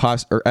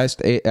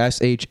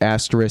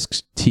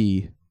asterisk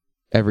T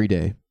every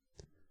day.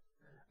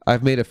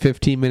 I've made a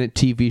 15-minute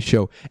TV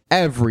show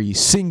every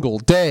single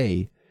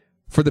day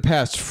for the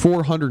past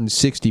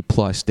 460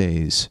 plus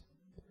days.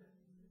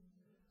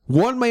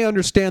 One may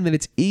understand that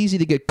it's easy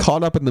to get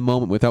caught up in the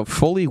moment without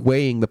fully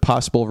weighing the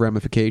possible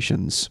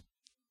ramifications.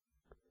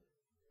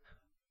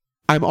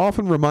 I'm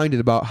often reminded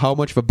about how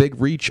much of a big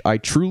reach I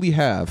truly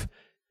have,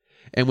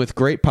 and with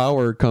great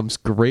power comes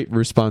great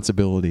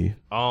responsibility.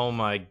 Oh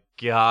my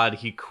God,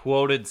 he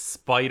quoted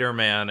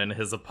Spider-Man in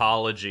his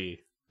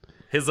apology.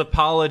 His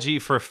apology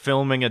for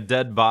filming a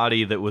dead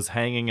body that was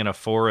hanging in a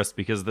forest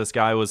because this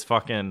guy was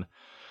fucking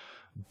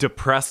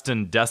depressed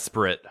and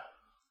desperate.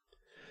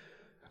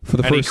 For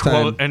the first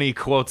time, and he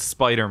quotes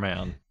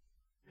Spider-Man.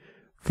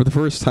 For the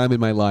first time in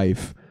my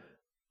life,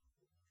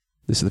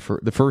 this is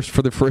for the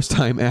first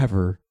time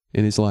ever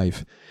in his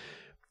life,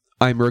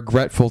 I'm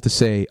regretful to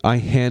say I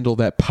handled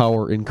that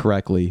power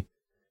incorrectly.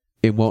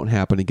 It won't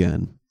happen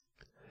again.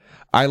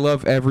 I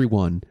love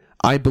everyone.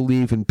 I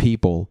believe in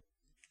people.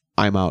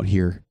 I'm out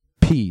here.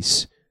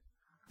 Peace.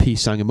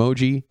 Peace sign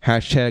emoji.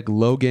 Hashtag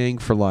Logang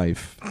for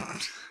life.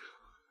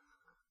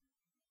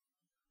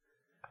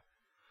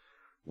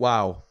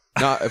 Wow.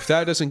 Now, if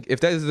that doesn't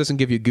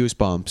give you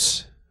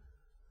goosebumps,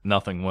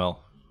 nothing will.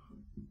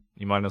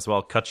 You might as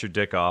well cut your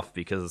dick off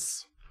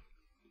because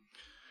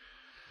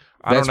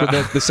that's what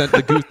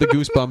the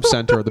goosebump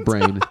center of the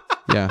brain.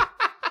 Yeah.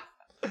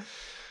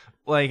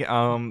 Like,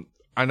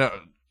 I know.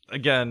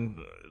 Again,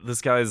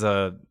 this guy's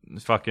a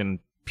fucking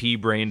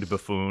pea-brained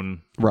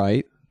buffoon.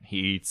 Right.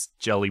 He eats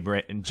jelly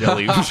beans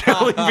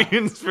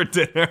for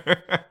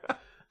dinner.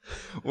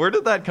 Where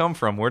did that come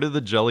from? Where did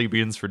the jelly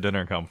beans for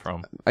dinner come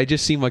from? I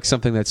just seem like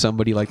something that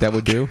somebody like that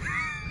would do.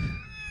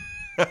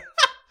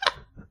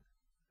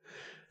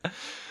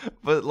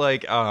 But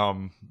like,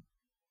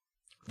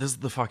 this is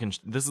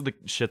the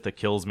shit that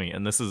kills me,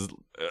 and this is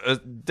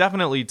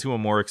definitely to a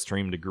more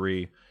extreme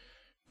degree.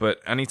 But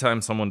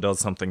anytime someone does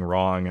something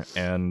wrong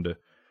and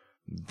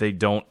they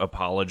don't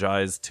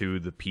apologize to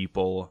the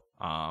people,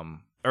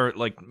 or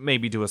like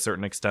maybe to a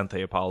certain extent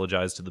they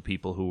apologize to the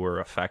people who were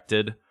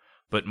affected,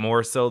 but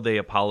more so they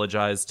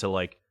apologize to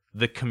like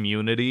the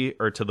community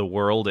or to the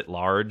world at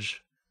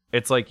large.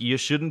 It's like, you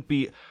shouldn't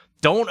be,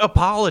 don't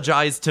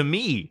apologize to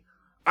me.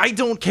 I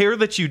don't care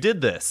that you did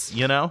this,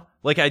 you know?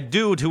 Like, I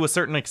do to a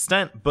certain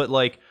extent, but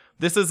like,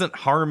 this isn't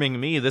harming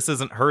me. This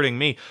isn't hurting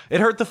me. It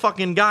hurt the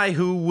fucking guy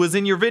who was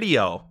in your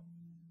video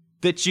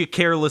that you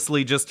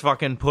carelessly just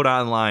fucking put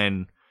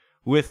online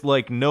with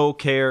like no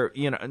care,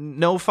 you know,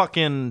 no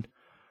fucking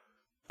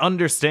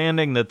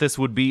understanding that this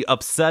would be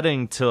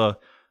upsetting to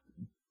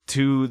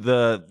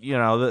the, you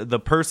know, the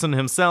person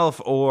himself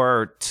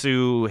or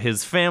to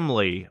his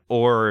family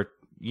or,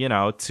 you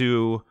know,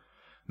 to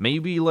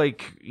maybe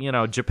like, you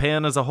know,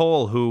 Japan as a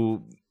whole,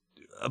 who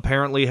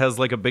apparently has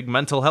like a big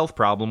mental health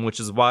problem,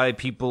 which is why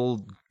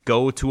people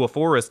go to a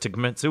forest to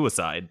commit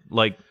suicide.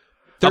 Like,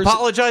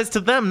 apologize to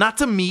them, not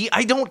to me.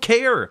 I don't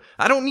care.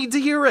 I don't need to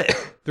hear it.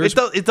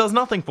 It does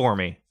nothing for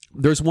me.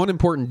 There's one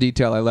important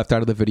detail I left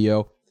out of the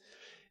video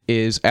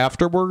is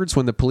afterwards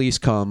when the police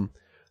come,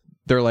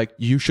 they're like,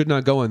 you should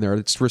not go in there.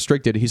 It's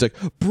restricted. He's like,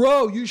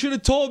 bro, you should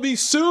have told me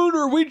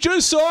sooner. We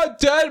just saw a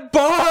dead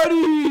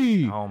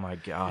body. Oh, my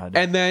God.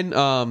 And then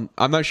I'm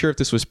not sure if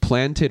this was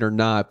planted or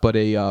not, but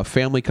a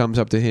family comes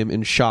up to him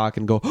in shock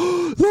and go,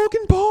 oh,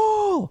 Logan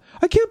Paul,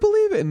 I can't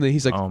believe it. And then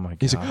he's like, oh my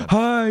God. He's like,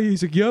 hi.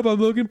 He's like, yep, I'm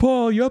Logan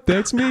Paul. Yep,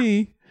 that's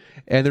me.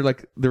 And they're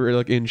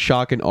like in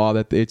shock and awe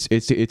that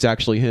it's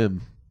actually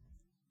him.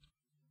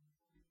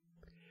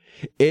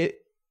 It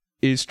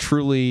is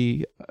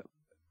truly,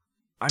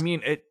 I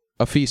mean,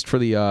 a feast for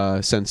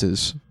the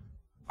senses.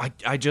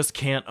 I just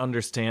can't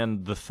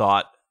understand the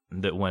thought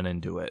that went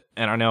into it.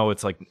 And I know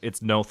it's like,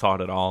 it's no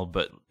thought at all,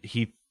 but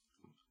he,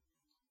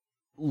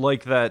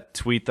 like that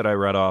tweet that I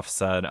read off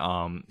said,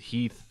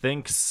 he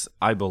thinks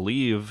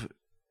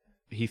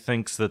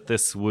that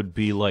this would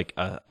be like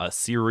a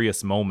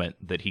serious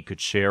moment that he could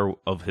share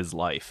of his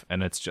life.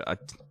 And it's just,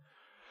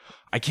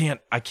 I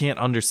can't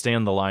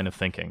understand the line of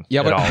thinking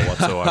at all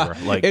whatsoever.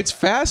 Like, it's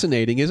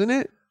fascinating, isn't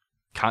it?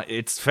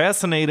 It's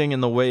fascinating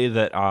in the way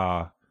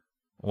that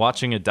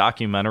watching a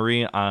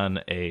documentary on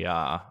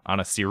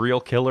a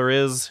serial killer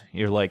is.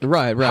 You're like,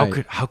 right.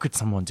 How could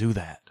someone do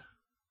that?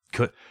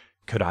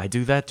 Could I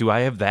do that? Do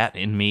I have that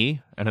in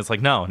me? And it's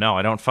like, no,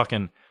 I don't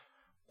fucking.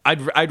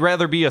 I'd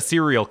rather be a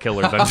serial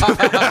killer than do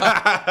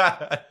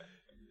that.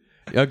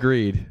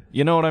 Agreed.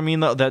 You know what I mean?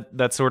 Though,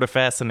 that sort of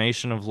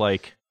fascination of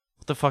like,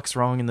 what the fuck's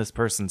wrong in this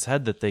person's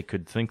head that they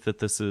could think that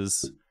this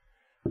is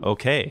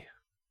okay?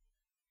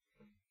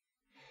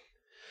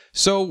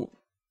 So,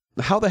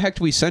 how the heck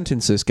do we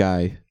sentence this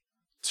guy?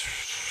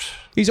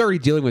 He's already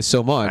dealing with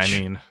so much. I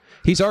mean,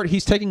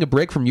 he's taking a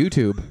break from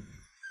YouTube.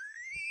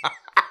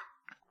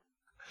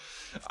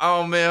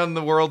 oh man,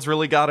 the world's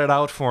really got it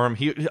out for him.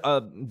 He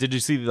did you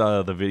see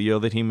the video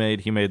that he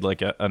made? He made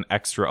like an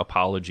extra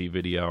apology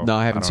video. No,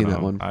 I haven't don't seen that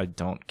know. one. I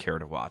don't care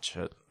to watch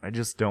it. I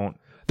just don't.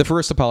 The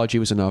first apology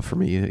was enough for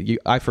me.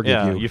 I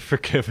forgive you. Yeah, you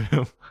forgive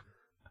him.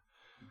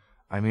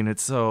 I mean,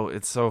 it's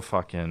so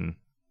fucking.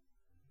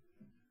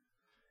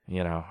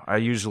 You know, I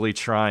usually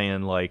try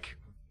and like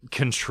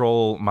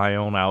control my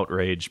own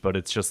outrage, but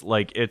it's just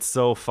like it's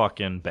so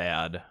fucking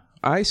bad.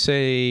 I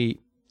say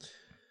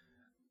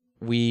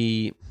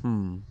we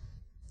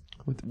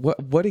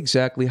what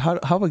exactly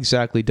how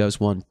exactly does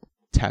one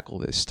tackle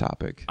this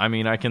topic? I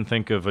mean, I can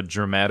think of a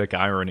dramatic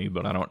irony,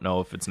 but I don't know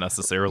if it's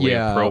necessarily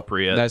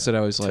appropriate. That's what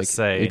I was like.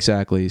 Say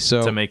exactly.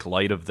 So to make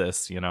light of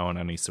this, you know, in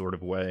any sort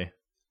of way.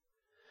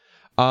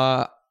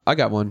 I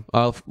got one.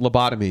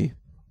 Lobotomy.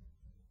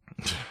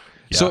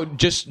 Yeah. So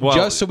just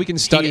so we can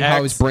study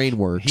how his brain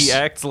works. He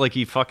acts like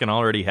he fucking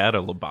already had a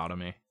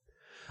lobotomy.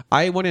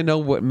 I want to know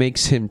what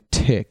makes him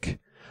tick.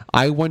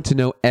 I want to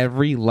know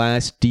every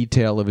last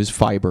detail of his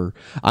fiber.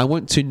 I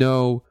want to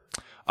know.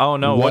 Oh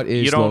no! What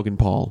is Logan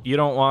Paul? You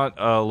don't want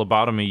a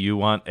lobotomy. You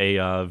want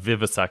a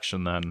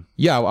vivisection, then.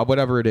 Yeah,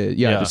 whatever it is.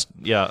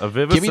 Yeah, a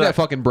vivisection. Give me that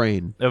fucking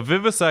brain. A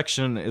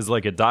vivisection is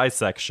like a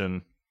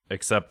dissection,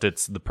 except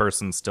it's the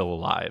person still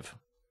alive.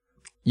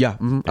 Yeah,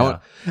 I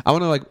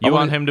want to like. You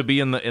want him to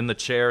be in the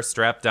chair,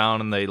 strapped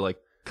down, and they like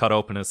cut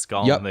open his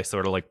skull, and they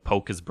sort of like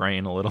poke his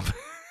brain a little bit.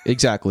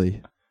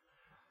 Exactly.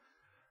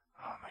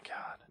 Oh my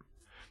god!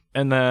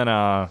 And then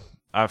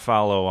I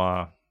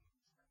follow,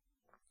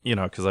 you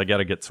know, because I got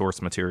to get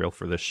source material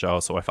for this show,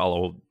 so I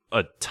follow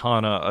a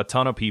ton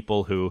of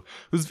people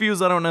whose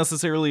views I don't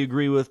necessarily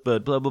agree with,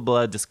 but blah blah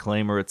blah,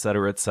 disclaimer,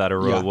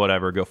 etc.,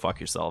 whatever. Go fuck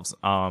yourselves.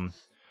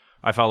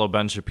 I follow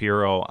Ben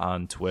Shapiro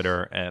on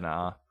Twitter,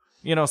 and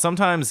you know,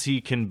 sometimes he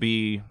can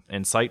be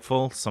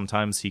insightful.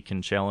 Sometimes he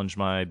can challenge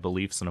my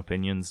beliefs and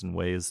opinions in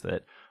ways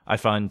that I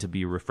find to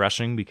be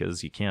refreshing,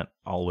 because you can't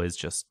always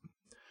just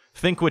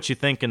think what you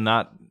think and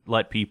not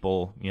let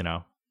people, you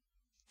know,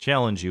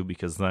 challenge you,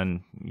 because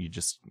then you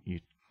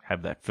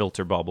have that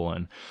filter bubble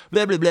and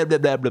blah, blah, blah, blah,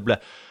 blah, blah, blah.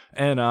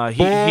 And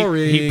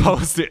he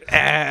posted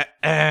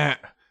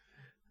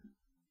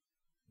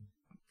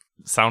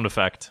sound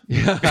effect.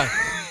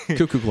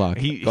 Cuckoo clock.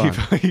 He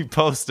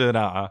posted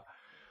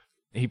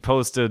he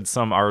posted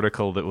some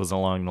article that was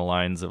along the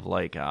lines of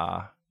like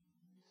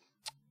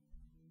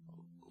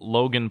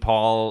Logan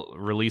Paul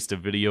released a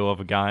video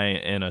of a guy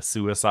in a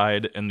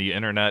suicide, and the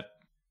internet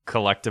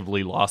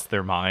collectively lost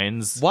their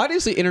minds. Why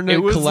does the internet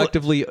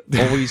collectively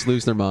always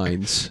lose their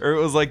minds? Or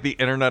it was like the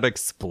internet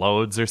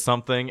explodes or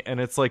something, and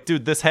it's like,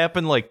 dude, this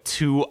happened like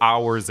 2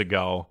 hours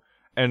ago,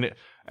 and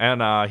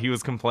he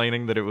was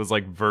complaining that it was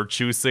like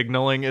virtue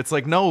signaling. It's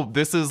like, no,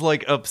 this is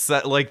like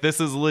upset. Like, this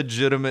is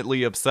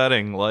legitimately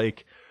upsetting.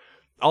 Like,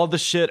 all the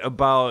shit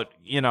about,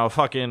 you know,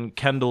 fucking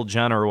Kendall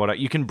Jenner or whatever,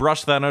 you can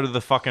brush that under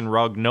the fucking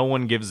rug. No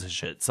one gives a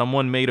shit.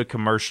 Someone made a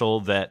commercial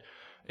that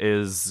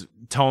is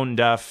tone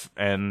deaf,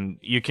 and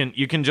you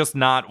can just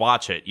not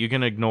watch it. You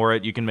can ignore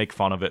it. You can make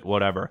fun of it.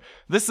 Whatever.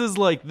 This is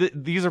like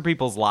these are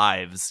people's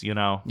lives. You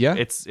know. Yeah.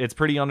 It's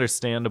pretty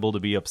understandable to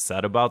be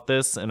upset about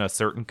this in a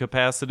certain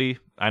capacity.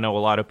 I know a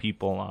lot of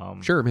people.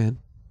 Sure, man.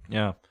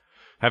 Yeah.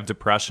 Have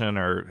depression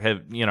or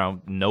have, you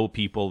know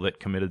people that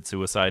committed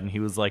suicide. And he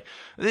was like,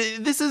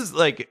 this is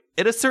like,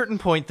 at a certain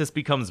point, this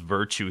becomes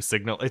virtue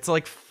signal. It's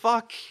like,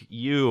 fuck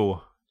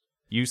you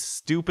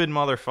stupid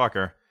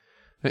motherfucker.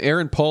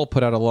 Aaron Paul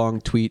put out a long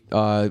tweet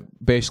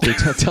basically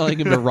telling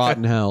him to rot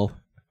in hell.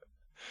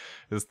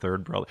 His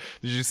third brother.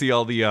 Did you see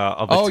all the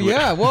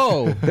yeah,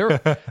 whoa. There we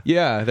go.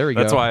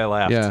 That's why I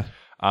laughed.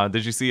 Yeah.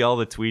 Did you see all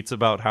the tweets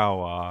about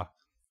how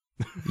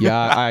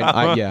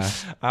yeah.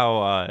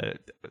 How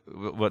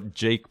what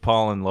Jake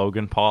Paul and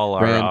Logan Paul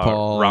are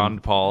Ron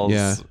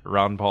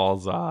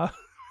Paul's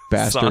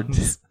bastard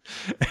sons,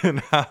 and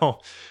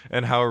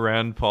how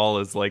Rand Paul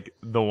is like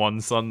the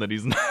one son that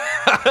he's not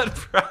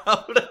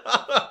proud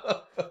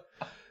of.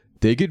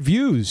 They get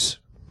views.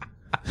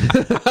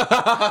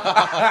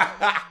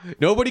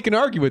 Nobody can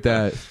argue with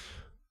that.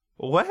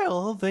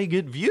 Well, they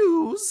get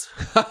views.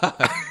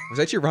 Was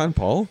that your Ron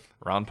Paul?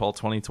 Ron Paul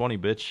 2020,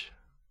 bitch.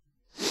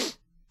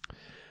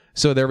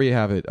 So there we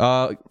have it.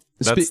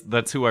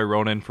 That's who I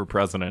wrote in for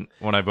president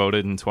when I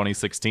voted in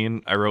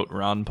 2016. I wrote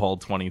Ron Paul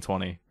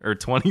 2020 or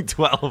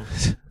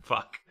 2012.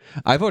 Fuck.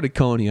 I voted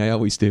Coney. I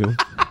always do.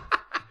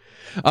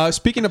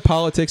 Speaking of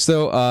politics,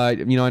 though, I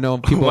know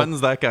people.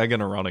 When's that guy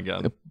gonna run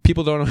again?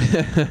 People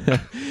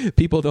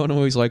don't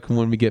always like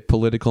when we get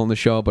political in the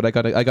show, but I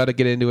gotta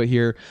get into it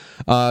here.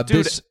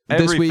 Dude,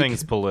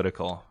 everything's this week,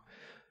 political,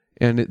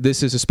 and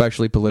this is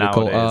especially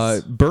political.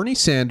 Nowadays. Bernie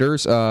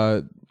Sanders.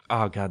 Oh,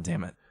 god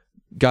damn it.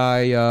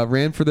 Guy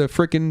ran for the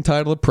frickin'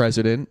 title of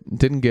president,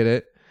 didn't get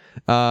it.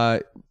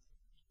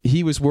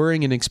 He was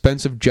wearing an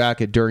expensive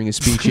jacket during a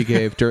speech he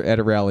gave at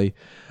a rally.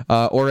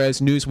 Or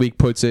as Newsweek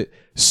puts it,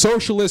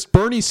 socialist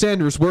Bernie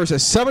Sanders wears a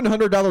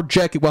 $700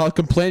 jacket while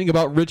complaining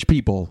about rich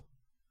people.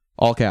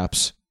 All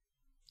caps.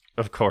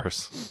 Of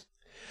course.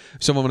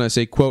 So I'm going to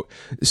say, quote,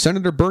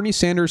 Senator Bernie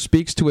Sanders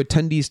speaks to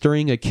attendees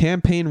during a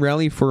campaign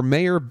rally for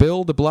Mayor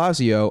Bill de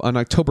Blasio on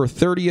October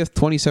 30th,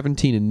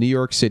 2017 in New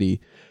York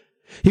City.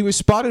 He was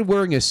spotted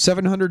wearing a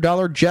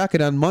 $700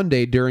 jacket on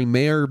Monday during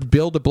Mayor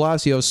Bill de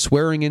Blasio's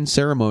swearing-in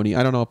ceremony.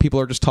 I don't know. People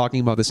are just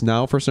talking about this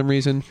now for some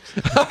reason.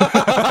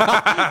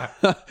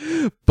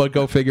 But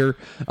go figure.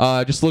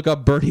 Just look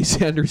up Bernie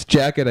Sanders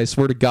jacket. I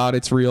swear to God,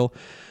 it's real.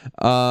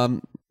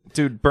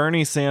 Dude,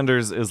 Bernie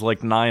Sanders is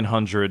like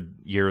 900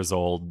 years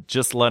old.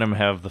 Just let him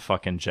have the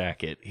fucking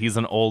jacket. He's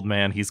an old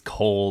man. He's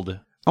cold.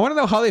 I want to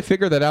know how they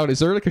figure that out. Is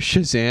there like a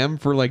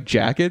Shazam for like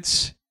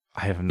jackets?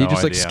 I have no idea. You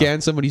just like scan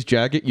somebody's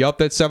jacket. Yup,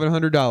 that's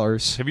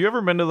 $700. Have you ever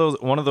been to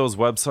one of those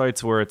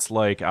websites where it's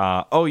like,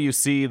 oh, you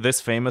see this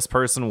famous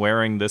person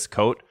wearing this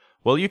coat?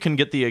 Well, you can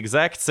get the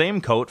exact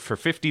same coat for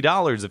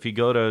 $50 if you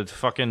go to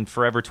fucking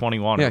Forever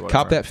 21. Yeah, or whatever.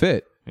 cop that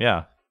fit.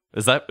 Yeah,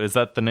 is that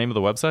the name of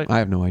the website? I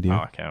have no idea.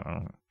 Oh, I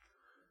can't.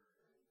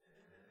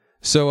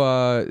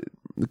 So,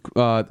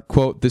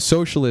 quote, the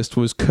socialist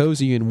was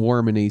cozy and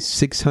warm in a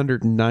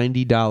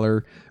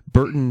 $690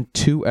 Burton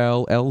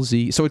 2L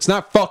LZ. So it's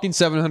not fucking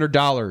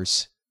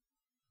 $700.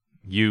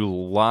 You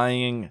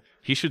lying.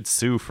 He should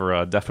sue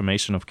for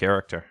defamation of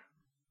character.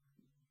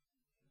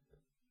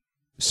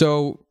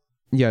 So,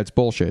 yeah, it's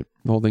bullshit.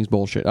 The whole thing's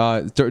bullshit.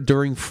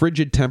 During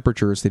frigid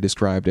temperatures, they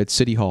described at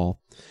City Hall,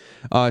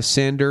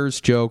 Sanders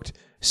joked,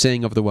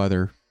 saying of the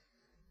weather.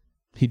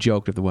 He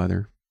joked of the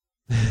weather.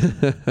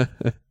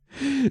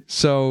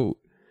 So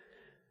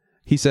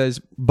he says,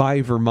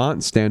 by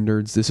Vermont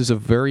standards, this is a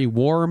very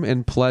warm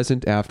and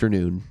pleasant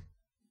afternoon.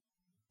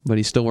 But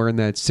he's still wearing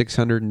that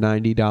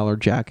 $690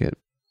 jacket.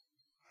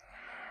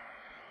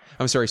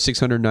 I'm sorry,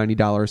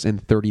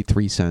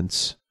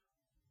 $690.33.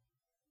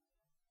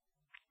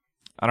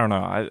 I don't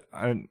know. I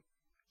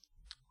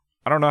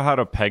don't know how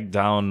to peg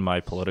down my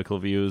political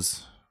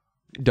views.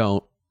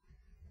 Don't.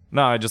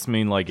 No, I just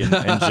mean like in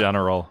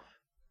general.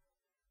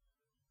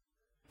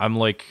 I'm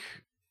like...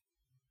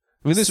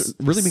 I mean, this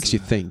really makes you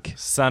think.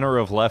 Center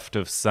of left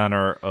of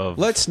center of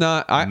let's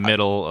not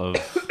middle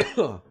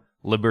of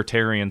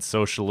libertarian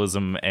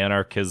socialism,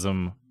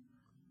 anarchism,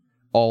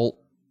 alt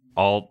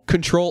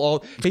control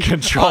alt hey,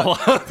 control.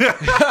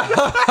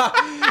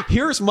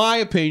 Here's my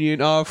opinion.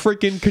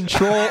 Freaking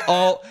control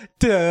alt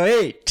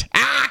delete.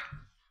 I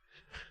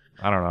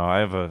don't know. I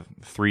have a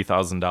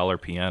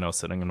 $3,000 piano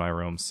sitting in my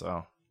room,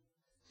 so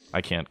I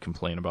can't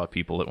complain about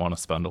people that want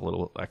to spend a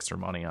little extra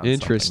money on.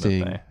 Interesting.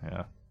 Something that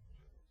yeah.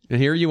 And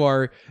here you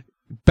are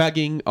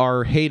begging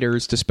our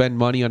haters to spend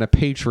money on a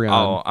Patreon.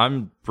 Oh,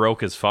 I'm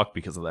broke as fuck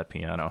because of that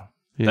piano.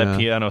 Yeah. That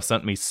piano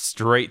sent me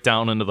straight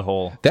down into the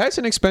hole. That's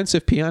an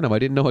expensive piano. I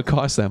didn't know it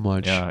cost that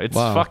much. Yeah, it's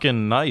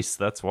fucking nice.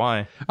 That's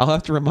why. I'll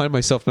have to remind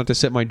myself not to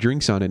set my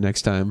drinks on it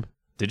next time.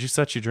 Did you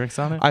set your drinks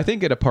on it? I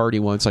think at a party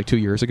once, like 2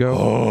 years ago.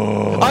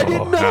 Oh, I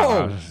didn't know.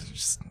 I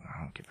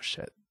don't give a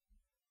shit.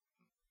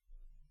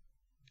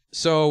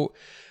 So,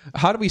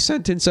 how do we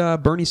sentence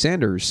Bernie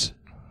Sanders?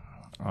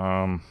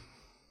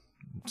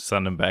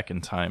 Send him back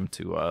in time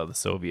to the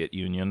Soviet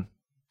Union.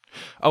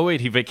 Oh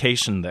wait, he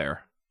vacationed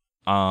there.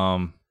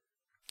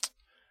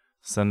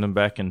 Send him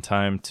back in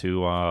time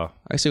to. I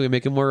say we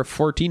make him wear a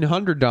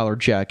 $1,400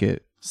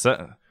 jacket.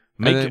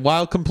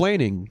 While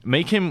complaining,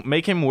 make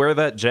him wear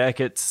that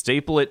jacket,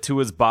 staple it to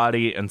his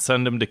body, and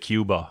send him to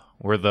Cuba,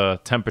 where the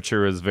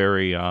temperature is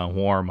very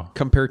warm.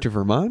 Compared to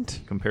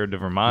Vermont? Compared to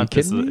Vermont,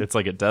 it's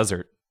like a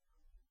desert.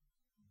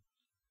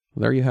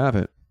 Well, there you have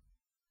it.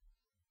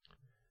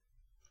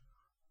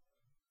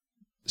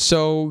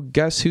 So,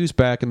 guess who's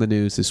back in the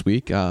news this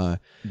week? The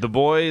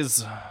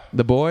boys.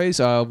 The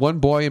boys. One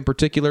boy in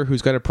particular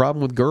who's got a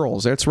problem with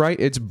girls. That's right.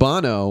 It's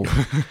Bono,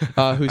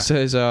 who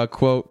says,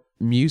 quote,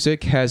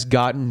 music has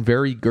gotten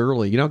very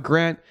girly. You know,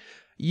 Grant,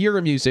 you're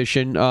a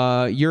musician.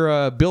 You're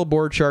a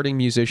Billboard charting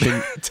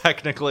musician.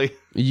 Technically.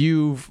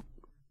 You've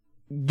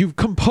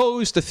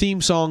composed a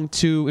theme song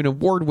to an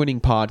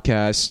award-winning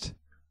podcast.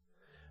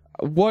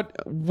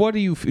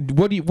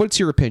 What's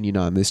your opinion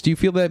on this? Do you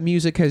feel that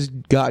music has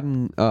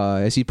gotten,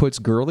 as he puts,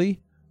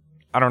 girly?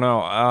 I don't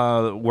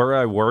know. Where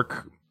I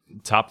work,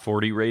 Top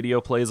 40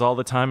 radio plays all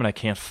the time, and I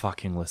can't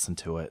fucking listen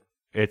to it.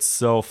 It's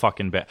so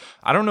fucking bad.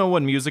 I don't know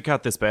when music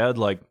got this bad.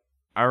 Like,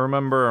 I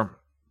remember,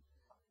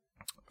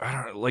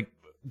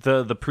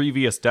 the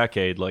previous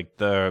decade, like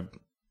the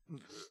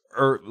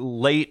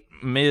late,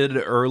 mid,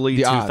 early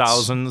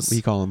 2000s. What do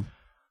you call them?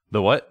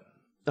 The what?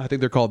 I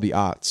think they're called the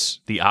aughts.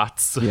 The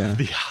aughts? Yeah.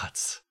 The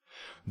aughts.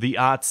 The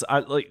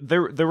aughts.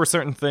 There were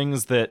certain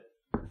things that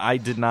I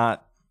did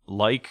not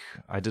like.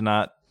 I did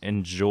not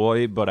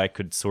enjoy, but I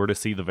could sort of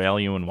see the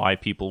value in why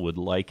people would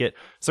like it.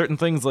 Certain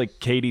things like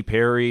Katy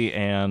Perry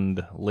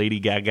and Lady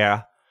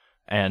Gaga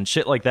and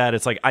shit like that.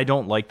 It's like, I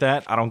don't like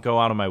that. I don't go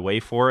out of my way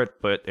for it,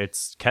 but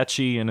it's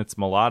catchy and it's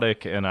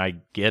melodic and I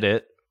get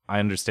it. I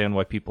understand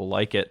why people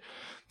like it.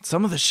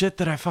 Some of the shit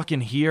that I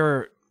fucking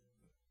hear,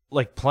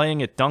 like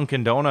playing at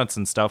Dunkin' Donuts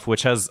and stuff,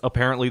 which has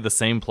apparently the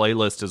same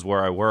playlist as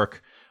where I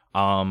work,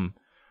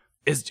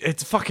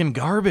 it's fucking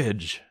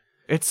garbage.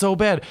 It's so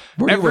bad.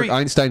 Where do you work?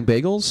 Einstein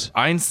Bagels?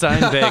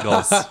 Einstein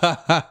Bagels.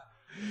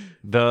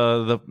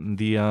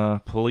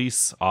 the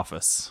police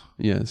office.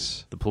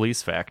 Yes. The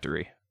police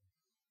factory.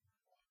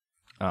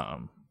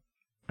 And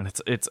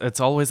it's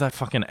always that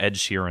fucking Ed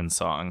Sheeran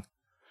song.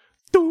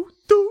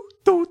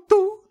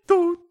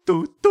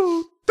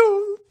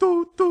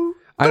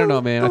 I don't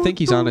know, man. I think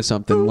he's onto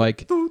something.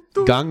 Like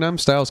Gangnam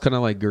Style's kind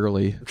of like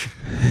girly.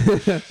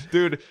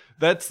 Dude,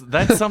 that's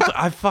something.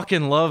 I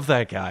fucking love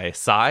that guy.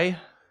 Psy?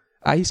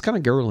 He's kind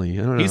of girly.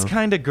 I don't know. He's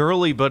kind of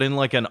girly, but in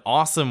like an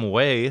awesome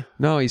way.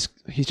 No, he's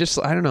just,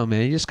 I don't know,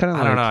 man. He's just kind of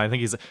like, I don't know. I think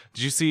he's.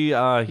 Did you see?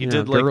 He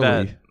did like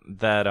girly.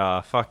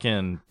 that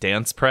fucking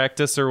dance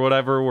practice or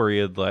whatever where he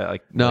had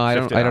like. No, like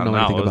I don't know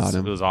anything about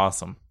him. It was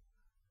awesome.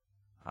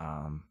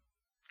 No,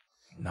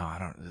 I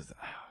don't.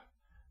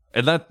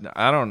 And that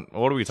I don't.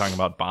 What are we talking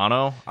about?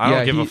 Bono? I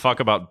don't give a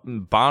fuck about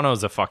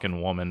Bono's a fucking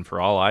woman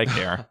for all I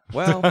care.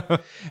 Well,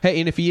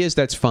 hey, and if he is,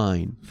 that's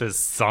fine. His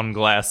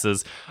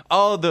sunglasses.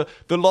 Oh, the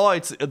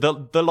lights.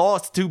 The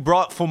light's too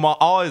bright for my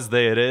eyes.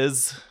 There it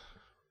is.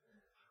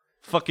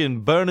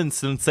 Fucking burning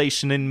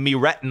sensation in me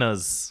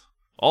retinas.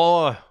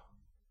 Oh,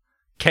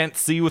 can't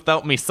see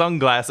without me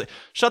sunglasses.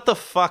 Shut the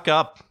fuck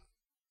up.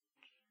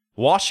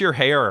 Wash your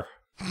hair.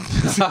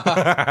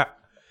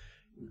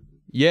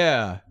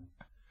 Yeah.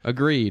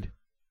 Agreed.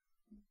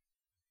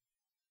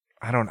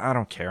 I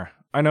don't care.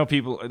 I know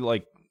people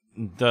like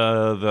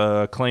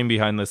the claim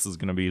behind this is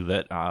going to be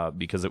that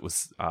because it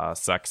was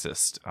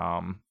sexist.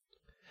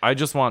 I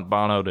just want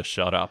Bono to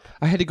shut up.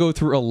 I had to go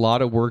through a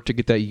lot of work to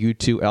get that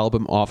U2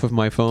 album off of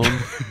my phone.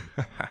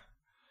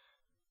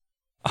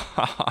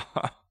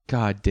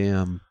 God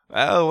damn.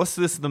 Oh, what's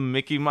this? The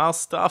Mickey Mouse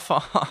stuff?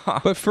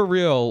 But for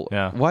real,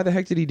 why the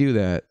heck did he do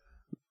that?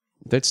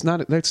 That's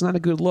not a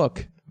good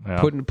look. Yeah.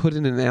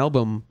 Putting an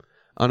album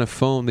on a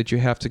phone that you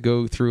have to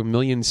go through a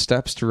million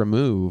steps to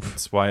remove.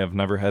 That's why I've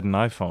never had an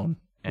iPhone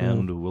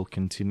and will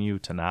continue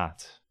to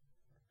not.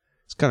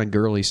 It's kind of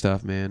girly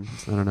stuff, man.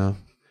 I don't know.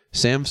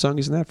 Samsung,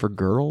 isn't that for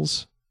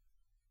girls?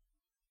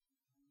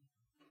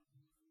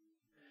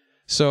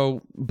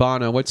 So,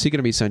 Bono, what's he going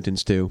to be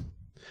sentenced to?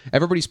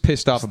 Everybody's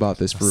pissed off about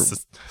this.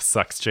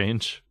 Sex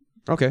change.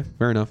 Okay,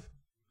 fair enough.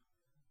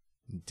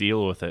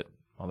 Deal with it,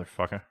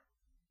 motherfucker.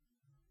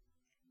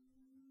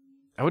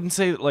 I wouldn't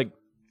say, like...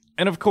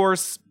 And of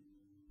course,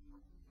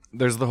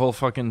 there's the whole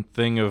fucking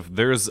thing of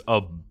there's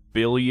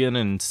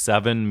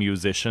 1,000,000,007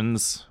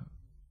 musicians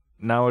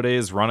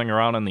nowadays running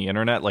around on the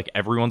internet. Like,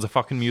 everyone's a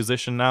fucking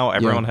musician now.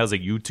 Everyone has a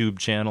YouTube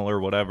channel or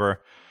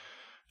whatever.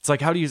 It's like,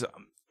 how do you...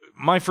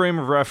 My frame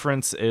of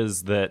reference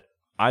is that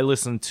I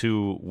listen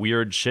to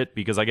weird shit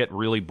because I get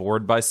really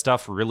bored by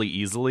stuff really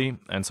easily.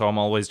 And so I'm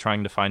always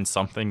trying to find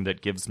something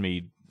that gives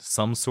me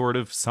some sort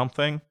of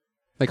something.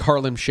 Like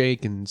Harlem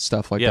Shake and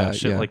stuff like that. Yeah,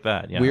 shit like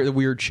that. Yeah.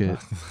 Weird shit.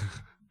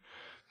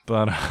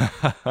 But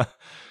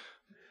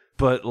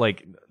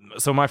like,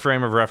 so my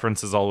frame of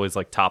reference is always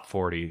like top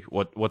 40.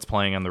 What's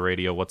playing on the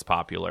radio? What's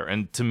popular?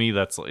 And to me,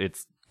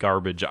 it's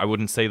garbage. I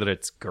wouldn't say that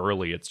it's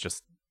girly. It's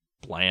just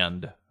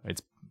bland.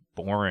 It's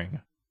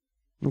boring.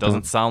 It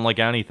doesn't sound like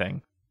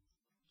anything.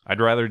 I'd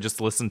rather just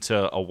listen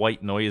to a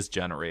white noise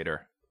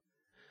generator.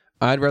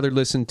 I'd rather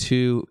listen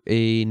to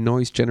a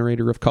noise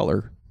generator of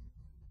color.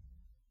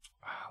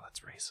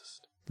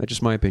 That's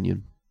just my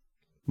opinion.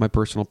 My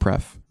personal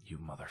pref. You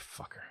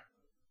motherfucker.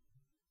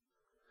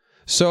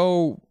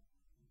 So...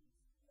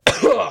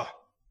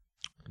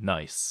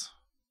 Nice.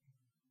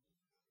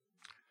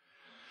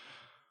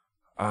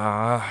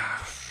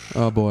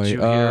 Oh boy.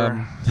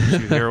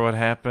 Did you hear what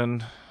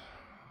happened?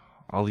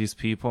 All these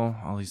people,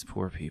 all these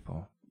poor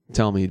people.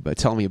 Tell me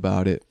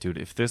about it. Dude,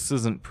 if this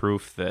isn't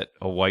proof that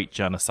a white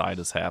genocide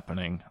is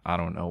happening, I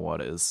don't know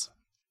what is.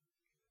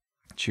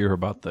 Did you hear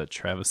about the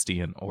travesty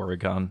in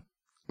Oregon?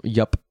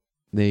 Yup.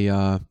 They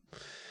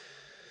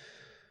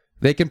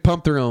can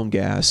pump their own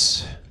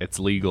gas. It's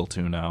legal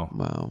to now.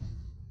 Wow.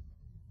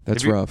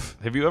 That's rough.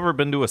 Have you ever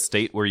been to a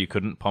state where you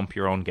couldn't pump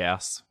your own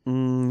gas?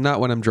 Not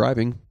when I'm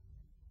driving.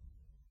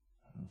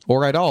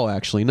 Or at all,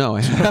 actually. No.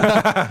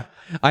 I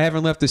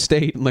haven't left the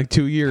state in like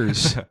 2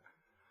 years.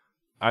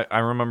 I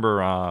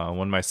remember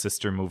when my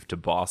sister moved to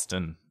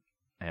Boston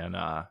and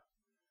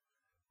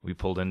we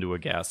pulled into a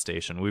gas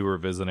station. We were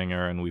visiting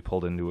her and we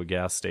pulled into a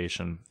gas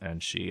station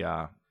and she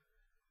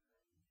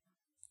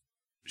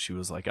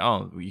was like,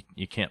 oh,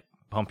 you can't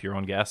pump your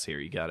own gas here.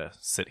 You got to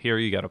sit here.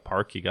 You got to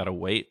park. You got to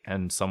wait.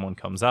 And someone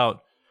comes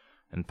out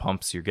and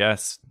pumps your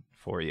gas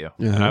for you.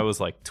 Uh-huh. And I was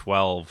like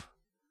 12.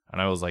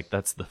 And I was like,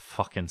 that's the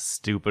fucking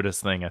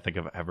stupidest thing I think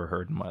I've ever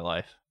heard in my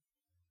life.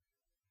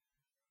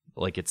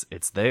 Like,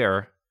 it's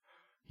there.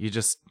 You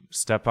just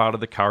step out of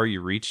the car,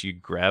 you reach, you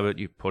grab it,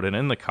 you put it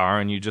in the car,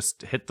 and you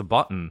just hit the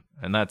button.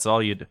 And that's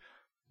all you do.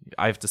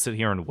 I have to sit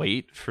here and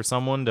wait for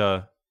someone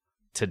to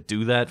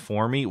do that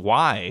for me?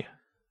 Why?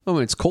 Oh,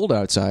 when it's cold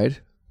outside.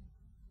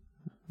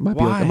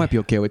 Why? I might be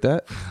okay with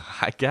that.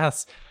 I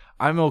guess.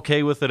 I'm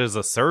okay with it as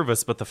a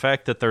service, but the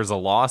fact that there's a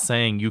law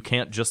saying you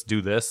can't just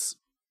do this,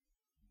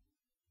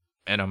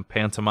 and I'm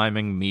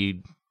pantomiming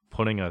me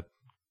putting a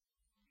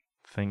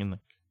thing in the...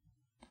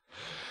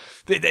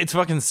 It's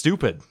fucking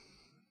stupid.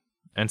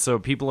 And so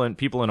people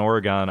in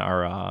Oregon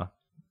are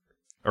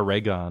They're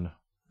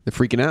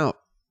freaking out.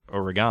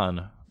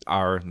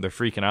 They're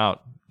freaking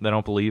out. They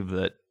don't believe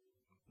that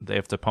they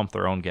have to pump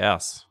their own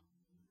gas.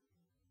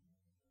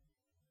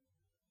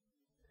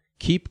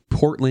 Keep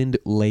Portland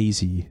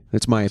lazy.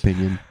 That's my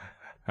opinion.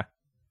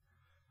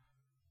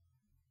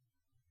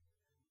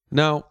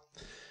 Now,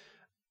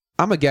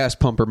 I'm a gas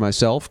pumper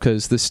myself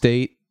because the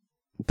state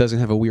doesn't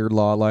have a weird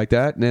law like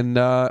that. And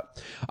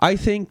I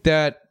think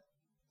that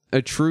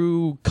a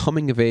true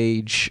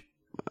coming-of-age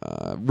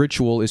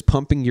ritual is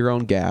pumping your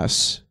own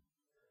gas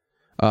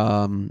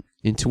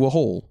into a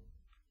hole.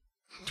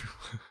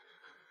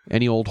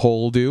 Any old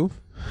hole will do.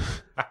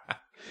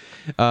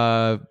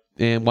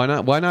 And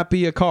why not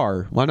be a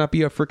car? Why not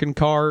be a freaking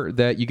car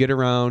that you get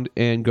around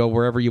and go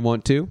wherever you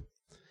want to?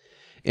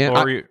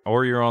 And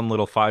or your own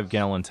little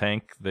 5-gallon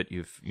tank that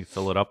you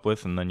fill it up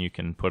with, and then you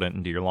can put it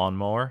into your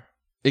lawnmower.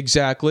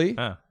 Exactly.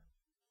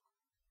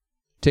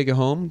 Take it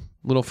home,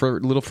 little for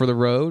the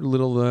road,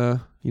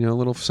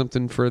 little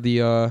something for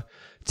the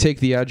take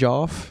the edge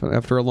off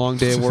after a long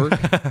day of work.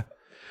 A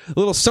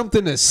little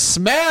something to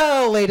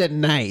smell late at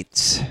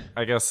night.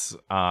 I guess.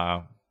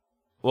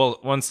 Well,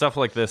 when stuff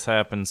like this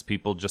happens,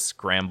 people just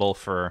scramble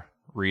for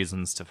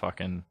reasons to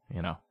fucking,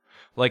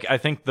 Like, I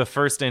think the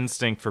first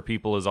instinct for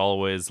people is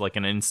always, like,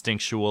 an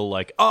instinctual,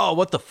 like, oh,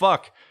 what the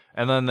fuck?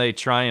 And then they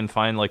try and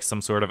find, like,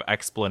 some sort of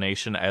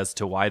explanation as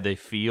to why they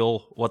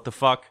feel what the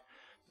fuck.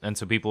 And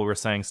so people were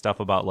saying stuff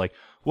about, like,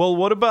 well,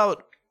 what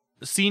about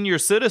senior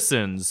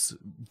citizens?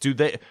 Do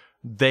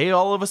they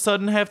all of a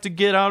sudden have to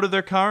get out of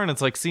their car? And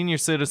it's like, senior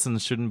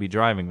citizens shouldn't be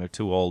driving. They're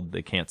too old.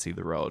 They can't see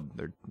the road.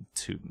 They're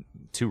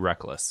too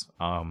reckless.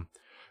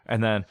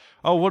 And then,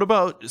 oh, what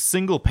about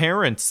single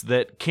parents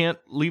that can't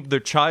leave their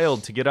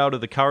child to get out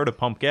of the car to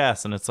pump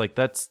gas? And it's like,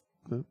 that's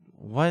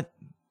what?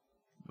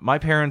 My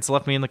parents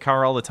left me in the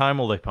car all the time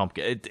while they pump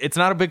gas. It's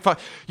not a big fuck.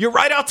 You're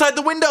right outside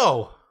the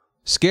window.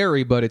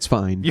 Scary, but it's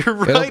fine. You're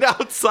right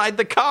outside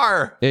the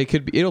car.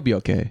 It'll be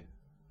okay.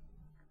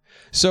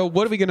 So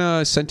what are we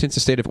gonna sentence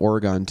the state of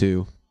Oregon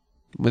to?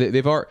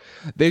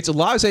 It's a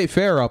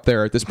laissez-faire up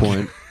there at this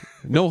point.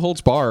 No holds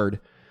barred.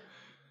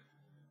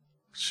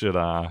 Should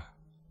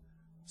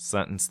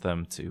sentence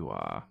them to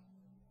I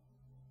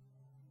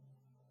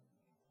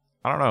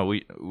don't know.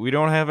 We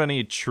don't have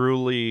any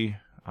truly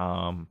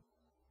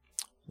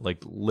like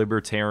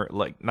libertarian,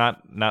 like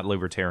not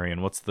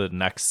libertarian. What's the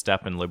next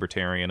step in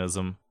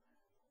libertarianism?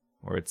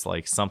 Where it's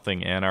like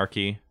something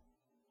anarchy.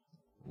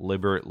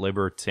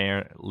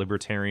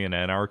 Libertarian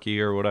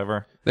anarchy or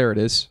whatever. There it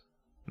is.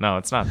 No,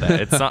 it's not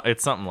that.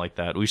 It's something like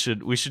that. We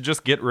should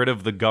just get rid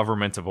of the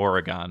government of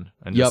Oregon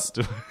and just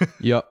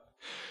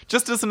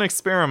just as an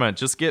experiment,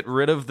 just get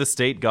rid of the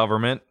state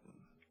government.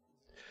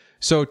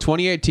 So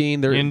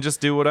 2018, they're and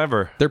just do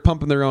whatever. They're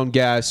pumping their own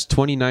gas.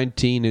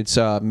 2019, it's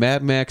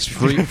Mad Max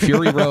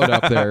Fury Road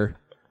up there.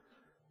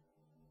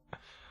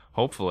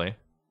 Hopefully.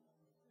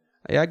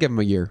 Yeah, I give them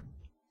a year.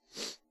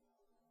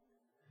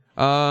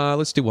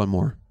 Let's do one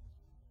more.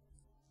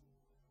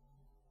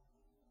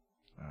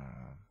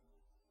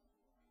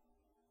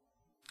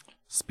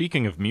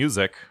 Speaking of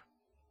music,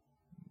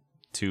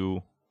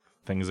 2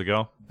 things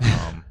ago,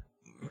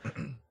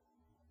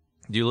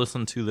 do you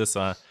listen to this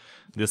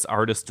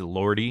artist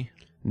Lordi?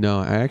 No,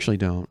 I actually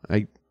don't.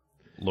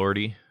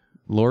 Lordi,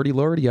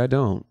 I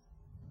don't.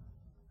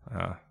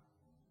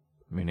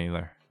 Me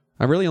neither.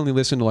 I really only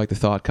listen to like the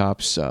Thought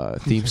Cops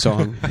theme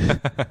song.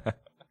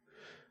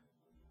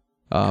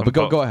 But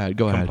go ahead.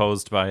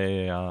 Composed by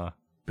a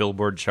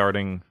Billboard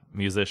charting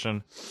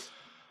musician.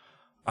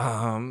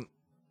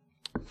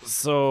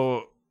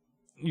 So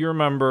you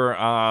remember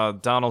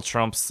Donald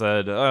Trump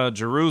said,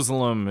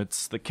 Jerusalem,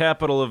 it's the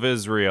capital of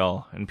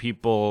Israel. And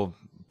people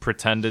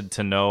pretended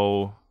to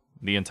know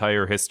the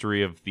entire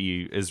history of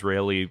the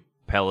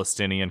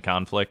Israeli-Palestinian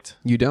conflict.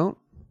 You don't?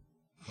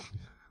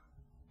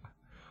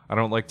 I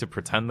don't like to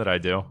pretend that I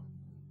do.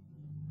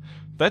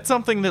 That's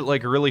something that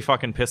like really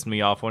fucking pissed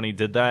me off when he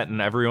did that,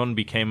 and everyone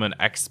became an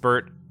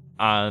expert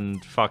on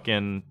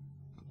fucking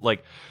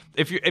like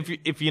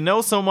if you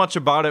know so much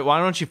about it, why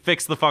don't you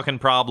fix the fucking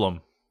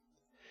problem?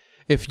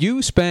 If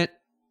you spent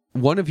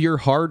one of your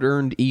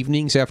hard-earned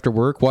evenings after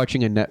work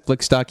watching a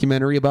Netflix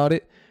documentary about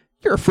it,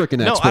 you're a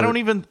freaking expert.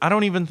 No, I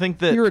don't even think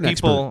that you're an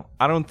people expert.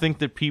 I don't think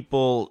that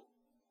people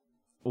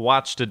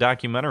watched a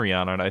documentary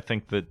on it. I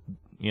think that,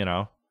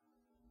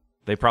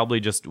 they probably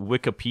just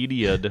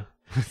Wikipedia'd.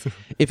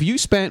 If you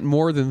spent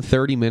more than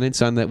 30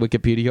 minutes on that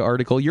Wikipedia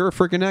article, you're a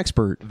freaking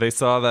expert. They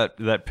saw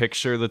that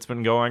picture that's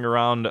been going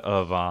around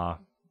of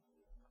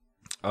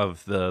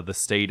the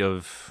state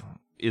of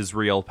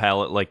Israel,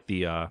 like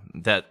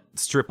that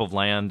strip of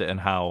land, and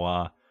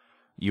how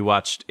you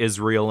watched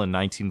Israel in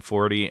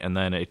 1940, and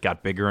then it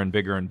got bigger and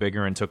bigger and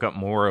bigger and took up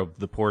more of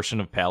the portion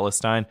of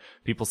Palestine.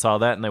 People saw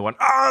that and they went,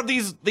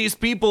 these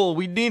people,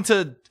 we need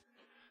to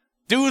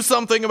do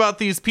something about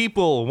these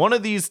people. One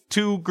of these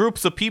 2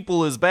 groups of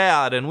people is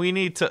bad, and we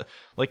need to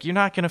you're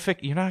not gonna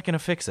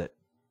fix it.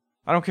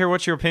 I don't care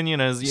what your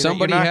opinion is.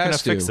 You're not gonna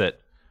fix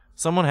it.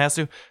 Someone has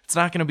to. It's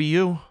not going to be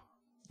you.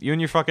 You and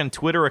your fucking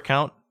Twitter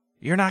account.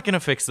 You're not going to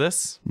fix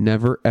this.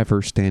 Never,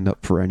 ever stand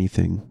up for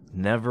anything.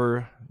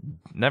 Never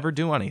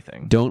do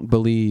anything. Don't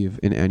believe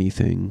in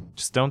anything.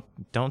 Just don't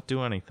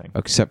do anything.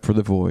 Except for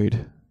the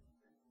void.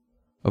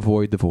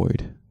 Avoid the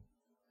void.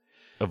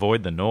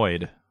 Avoid the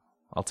Noid.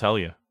 I'll tell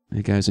you.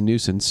 That guy's a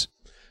nuisance.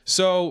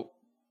 So,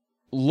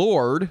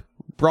 Lorde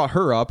brought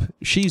her up.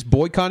 She's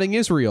boycotting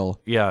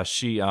Israel. Yeah,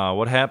 she,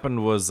 what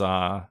happened was,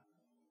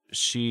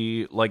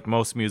 she, like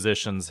most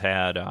musicians,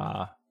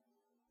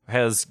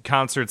 has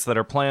concerts that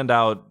are planned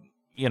out,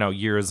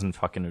 years in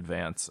fucking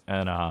advance.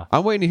 And,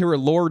 I'm waiting to hear what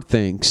Lorde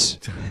thinks.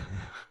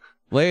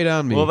 Lay it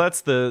on me. Well,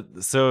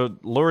 so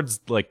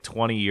Lorde's like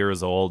 20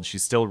 years old.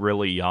 She's still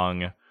really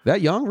young. That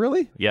young,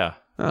 really? Yeah.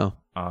 Oh.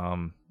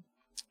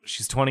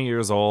 She's 20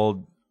 years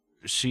old.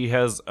 She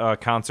has a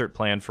concert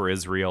planned for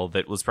Israel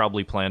that was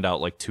probably planned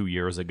out like 2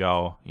 years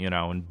ago,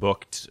 and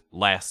booked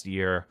last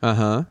year.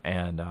 Uh-huh.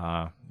 And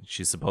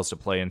she's supposed to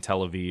play in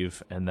Tel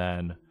Aviv. And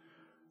then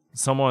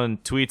someone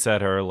tweets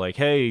at her like,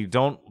 hey,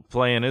 don't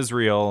play in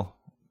Israel.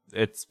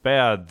 It's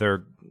bad.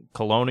 They're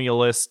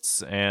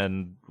colonialists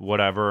and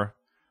whatever.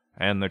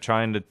 And they're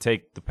trying to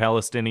take the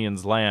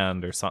Palestinians'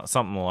 land or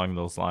something along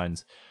those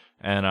lines.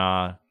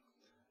 And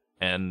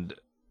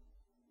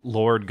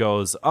Lorde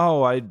goes,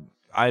 oh, I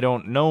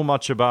don't know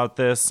much about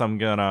this. I'm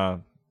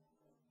gonna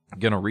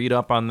read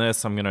up on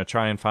this. I'm gonna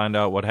try and find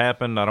out what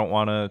happened. I don't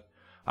want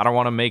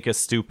to make a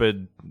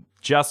stupid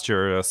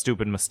gesture, a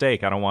stupid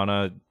mistake. I don't want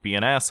to be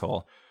an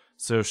asshole.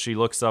 So she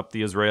looks up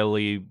the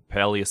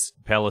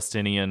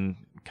Israeli-Palestinian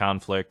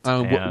conflict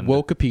on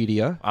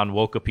Wikipedia. On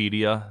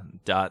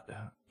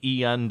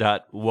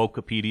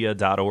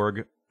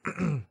Wikipedia.en.wikipedia.org.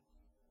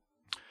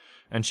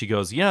 And she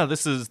goes, yeah,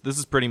 this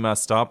is pretty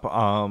messed up.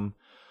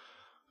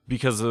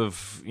 Because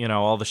of,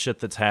 all the shit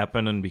that's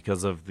happened and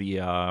because of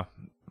the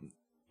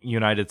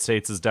United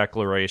States'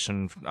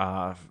 declaration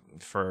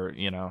for,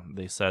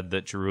 they said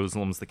that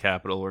Jerusalem's the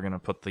capital. We're going to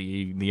put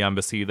the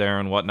embassy there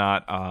and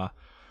whatnot.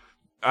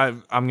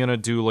 I'm going to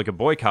do like a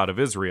boycott of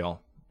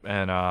Israel.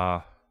 And,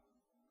 oh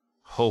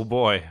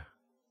boy.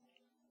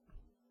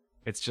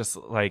 It's just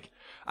like,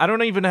 I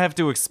don't even have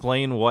to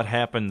explain what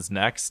happens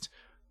next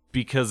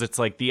because it's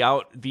like the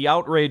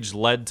outrage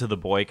led to the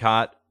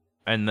boycott.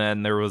 And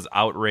then there was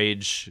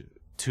outrage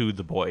to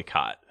the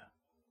boycott.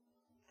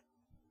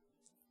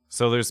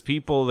 So there's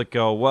people that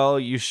go, well,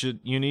 you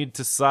need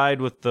to side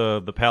with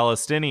the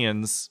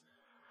Palestinians.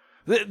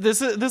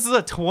 This is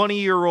a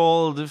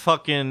 20-year-old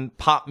fucking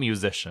pop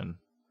musician.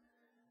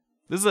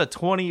 This is a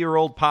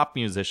 20-year-old pop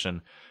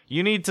musician.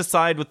 You need to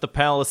side with the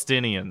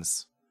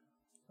Palestinians.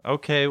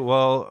 Okay,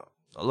 well,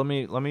 let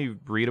me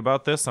read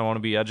about this. I want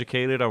to be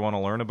educated. I want to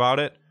learn about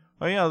it.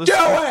 Oh yeah,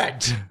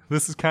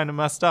 this is kind of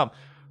messed up.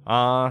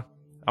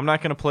 I'm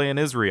not going to play in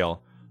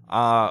Israel.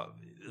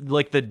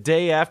 Like the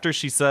day after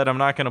she said, I'm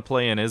not going to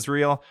play in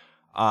Israel,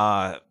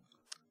 a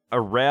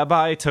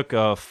rabbi took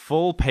a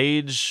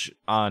full-page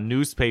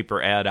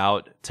newspaper ad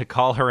out to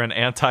call her an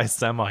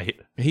anti-Semite.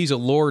 He's a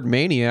Lorde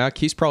maniac.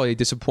 He's probably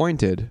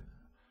disappointed.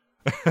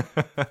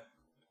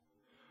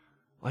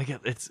 Like,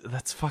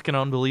 that's fucking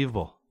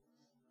unbelievable.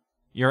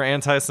 You're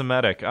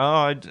anti-Semitic.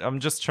 Oh, I'm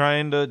just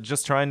trying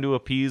to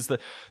appease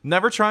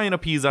never try and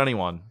appease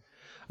anyone.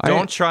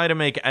 Don't try to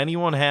make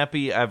anyone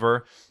happy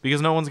ever,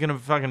 because no one's going to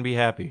fucking be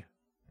happy.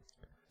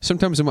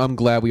 Sometimes I'm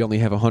glad we only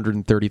have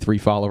 133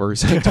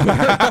 followers. It's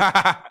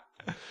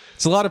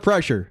a lot of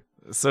pressure.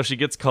 So she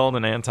gets called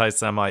an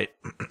anti-Semite.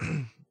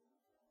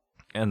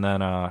 And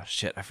then,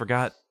 shit, I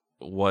forgot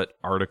what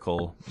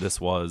article this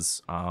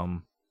was.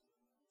 Or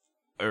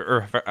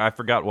I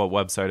forgot what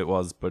website it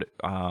was, but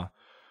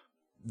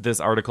this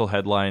article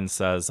headline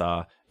says,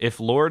 if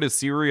Lorde is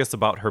serious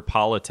about her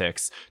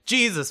politics...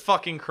 Jesus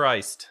fucking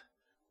Christ!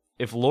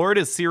 If Lorde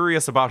is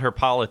serious about her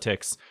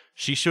politics,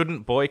 she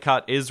shouldn't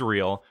boycott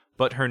Israel,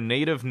 but her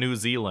native New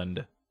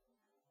Zealand.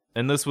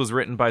 And this was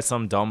written by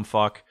some dumb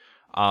fuck,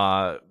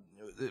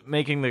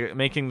 making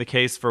the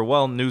case for,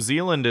 well, New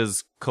Zealand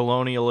is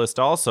colonialist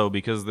also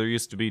because there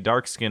used to be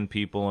dark-skinned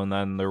people and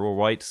then there were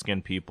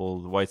white-skinned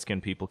people. The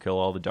white-skinned people kill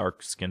all the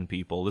dark-skinned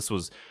people. This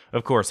was,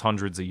 of course,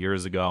 hundreds of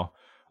years ago.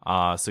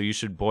 So you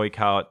should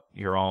boycott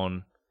your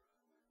own...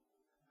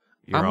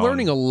 I'm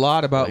learning a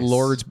lot about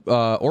Lorde's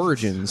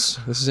origins.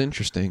 This is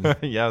interesting.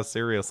 Yeah,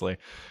 seriously.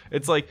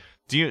 It's like,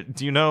 do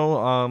you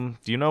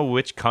know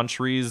which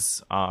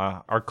countries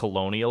are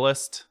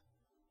colonialist?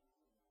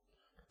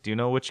 Do you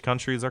know which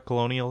countries are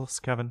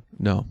colonialist, Kevin?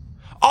 No.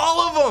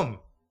 All of them!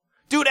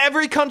 Dude,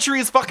 every country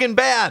is fucking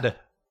bad.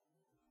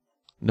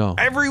 No.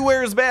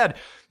 Everywhere is bad.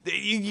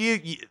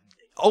 You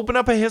open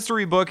up a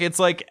history book, it's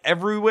like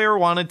everywhere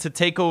wanted to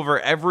take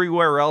over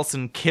everywhere else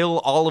and kill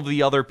all of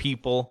the other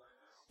people.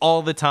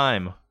 All the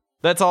time.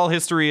 That's all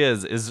history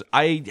is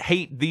I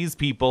hate these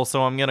people,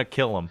 so I'm going to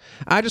kill them.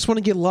 I just want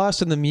to get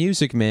lost in the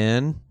music,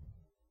 man.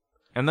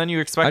 And then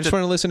you expect... I just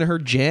want to listen to her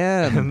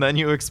jam. And then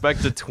you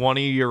expect a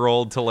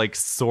 20-year-old to, like,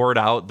 sort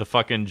out the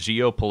fucking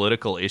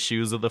geopolitical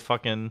issues of the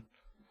fucking...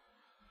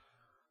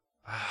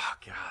 Oh,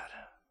 God.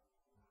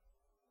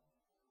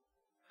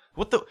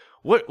 What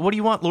do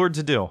you want Lord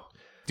to do?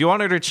 Do you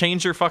want her to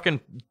change your fucking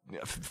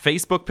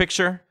Facebook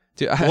picture?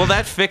 Will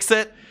that fix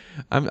it?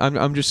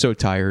 I'm just so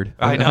tired.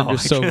 I know. I'm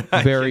just so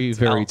very,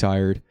 very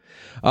tired.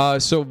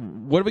 So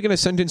what are we going to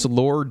sentence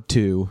Lord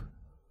to?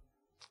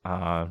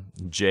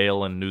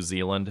 Jail in New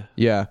Zealand.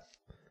 Yeah.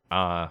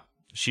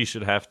 She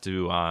should have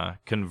to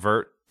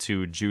convert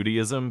to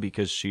Judaism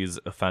because she's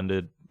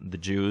offended the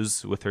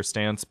Jews with her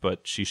stance,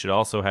 but she should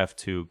also have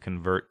to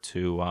convert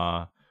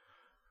to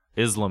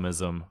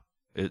Islamism.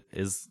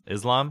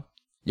 Islam?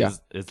 Yeah.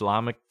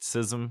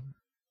 Islamicism?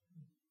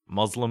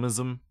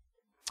 Muslimism?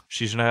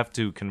 She should have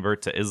to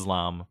convert to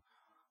Islam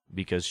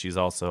because she's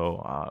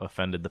also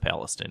offended the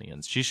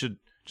Palestinians. She should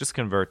just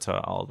convert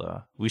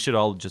to we should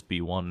all just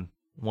be one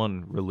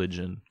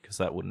religion because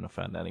that wouldn't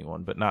offend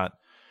anyone, but not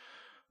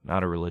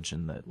a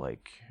religion that,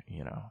 like,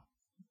 you know,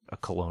 a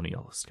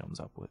colonialist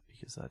comes up with,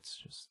 because that's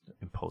just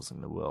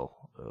imposing the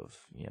will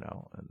of, you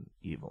know, an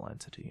evil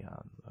entity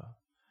on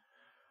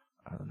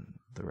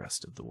the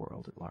rest of the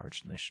world at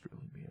large, and they should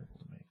really be able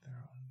to make their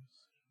own.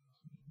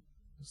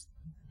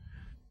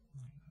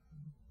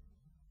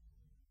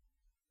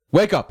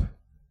 Wake up.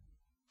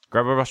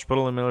 Grab a brush, put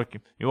it in the middle.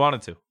 You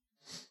wanted to.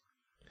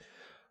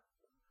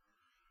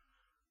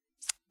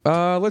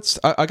 I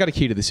got a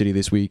key to the city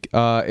this week.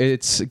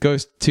 It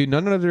goes to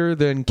none other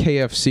than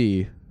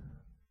KFC.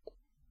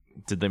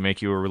 Did they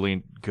make you a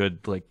really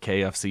good, like,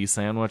 KFC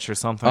sandwich or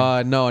something?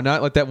 No,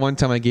 not like that one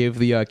time I gave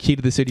the key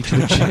to the city to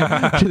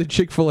the to the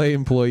Chick-fil-A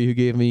employee who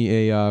gave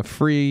me a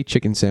free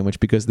chicken sandwich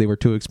because they were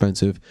too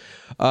expensive.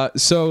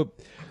 So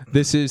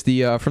this is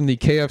the from the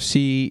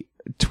KFC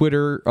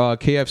Twitter,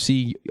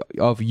 KFC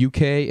of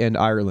UK and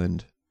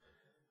Ireland.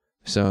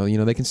 So, you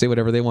know, they can say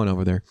whatever they want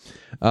over there.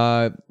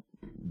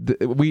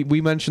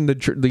 We mentioned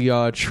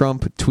the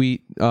Trump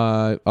tweet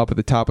up at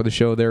the top of the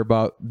show there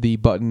about the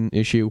button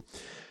issue.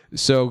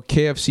 So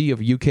KFC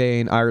of UK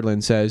and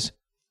Ireland says,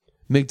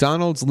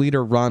 McDonald's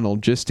leader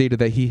Ronald just stated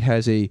that he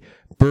has a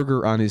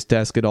burger on his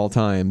desk at all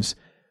times.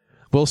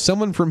 Will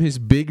someone from his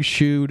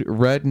big-shoed,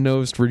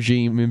 red-nosed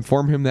regime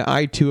inform him that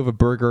I too have a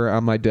burger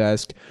on my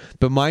desk,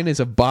 but mine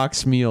is a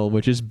box meal,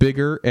 which is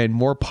bigger and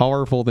more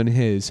powerful than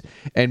his,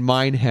 and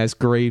mine has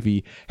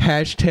gravy.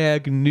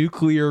 #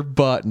 nuclear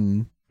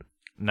button.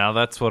 Now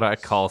that's what I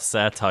call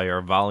satire,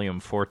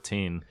 volume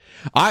 14.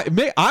 All I'm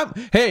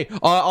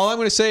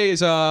going to say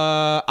is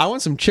I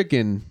want some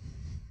chicken.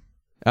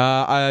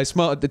 I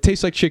smell it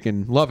tastes like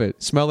chicken. Love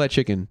it. Smell that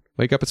chicken.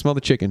 Wake up and smell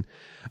the chicken.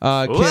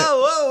 Whoa,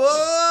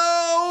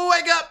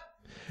 wake up.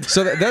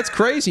 So that's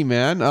crazy,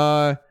 man.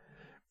 I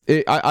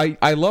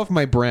love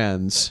my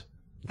brands.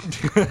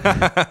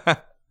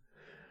 Gotta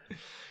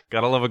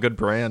love a good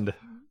brand.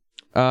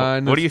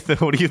 What do you think?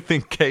 What do you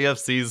think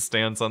KFC's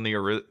stance on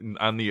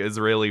the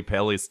Israeli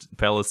Palestinian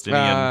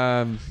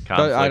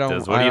conflict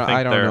is? What do you think?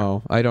 I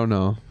don't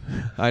know.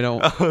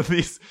 Oh,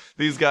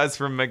 these guys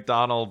from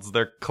McDonald's,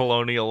 they're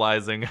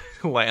colonializing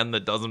land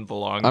that doesn't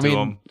belong to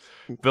them,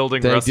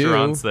 building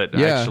restaurants that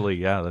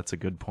actually, that's a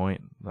good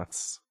point.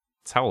 That's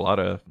how a lot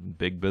of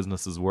big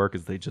businesses work.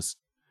 Is they just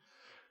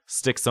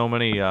stick so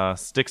many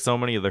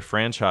of their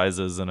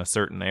franchises in a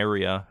certain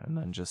area and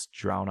then just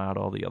drown out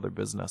all the other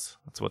business.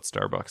 That's what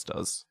Starbucks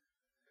does.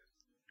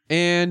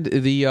 And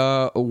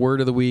the word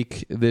of the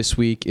week this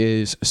week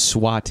is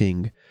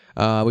swatting.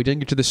 We didn't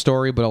get to the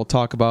story, but I'll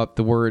talk about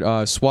the word.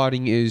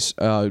 Swatting is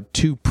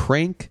to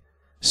prank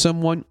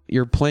someone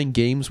you're playing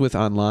games with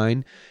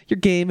online. You're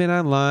gaming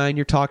online,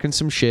 you're talking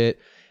some shit,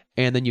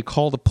 and then you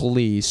call the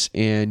police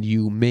and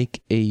you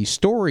make a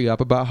story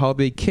up about how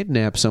they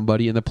kidnap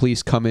somebody and the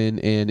police come in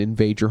and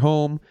invade your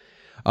home.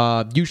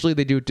 Usually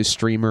they do it to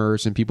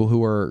streamers and people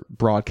who are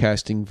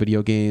broadcasting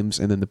video games,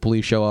 and then the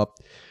police show up.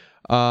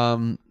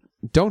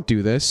 Don't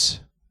do this.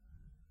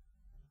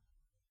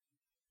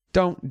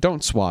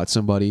 Don't swat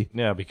somebody.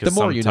 Yeah, because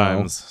the more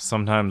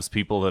sometimes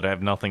people that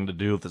have nothing to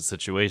do with the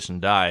situation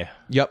die.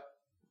 Yep.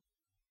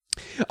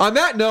 On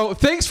that note,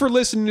 thanks for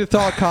listening to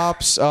Thought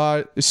Cops.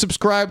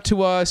 Subscribe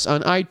to us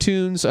on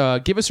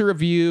iTunes. Give us a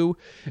review.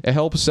 It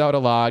helps us out a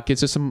lot.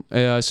 Gets us some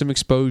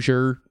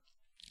exposure.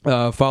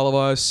 Follow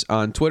us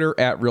on Twitter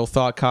at Real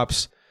Thought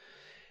Cops.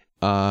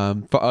 Go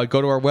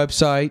to our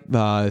website,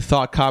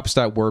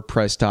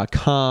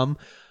 thoughtcops.wordpress.com.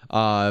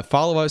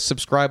 Follow us.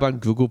 Subscribe on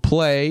Google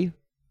Play.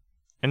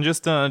 And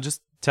just tell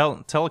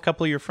a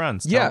couple of your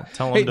friends. Tell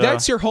Hey, them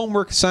that's your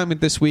homework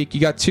assignment this week.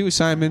 You got 2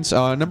 assignments.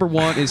 Number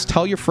 1 is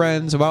tell your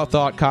friends about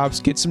Thought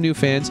Cops. Get some new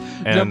fans.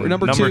 And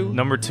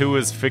number 2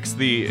 is fix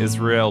the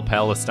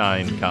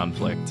Israel-Palestine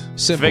conflict.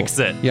 Simple. Fix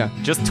it. Yeah.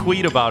 Just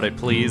tweet about it,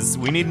 please.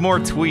 We need more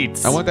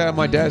tweets. I want that on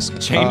my desk.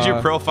 Change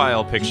your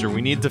profile picture.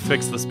 We need to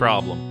fix this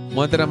problem. I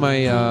want that on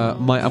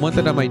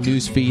my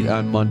news feed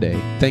on Monday.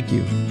 Thank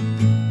you.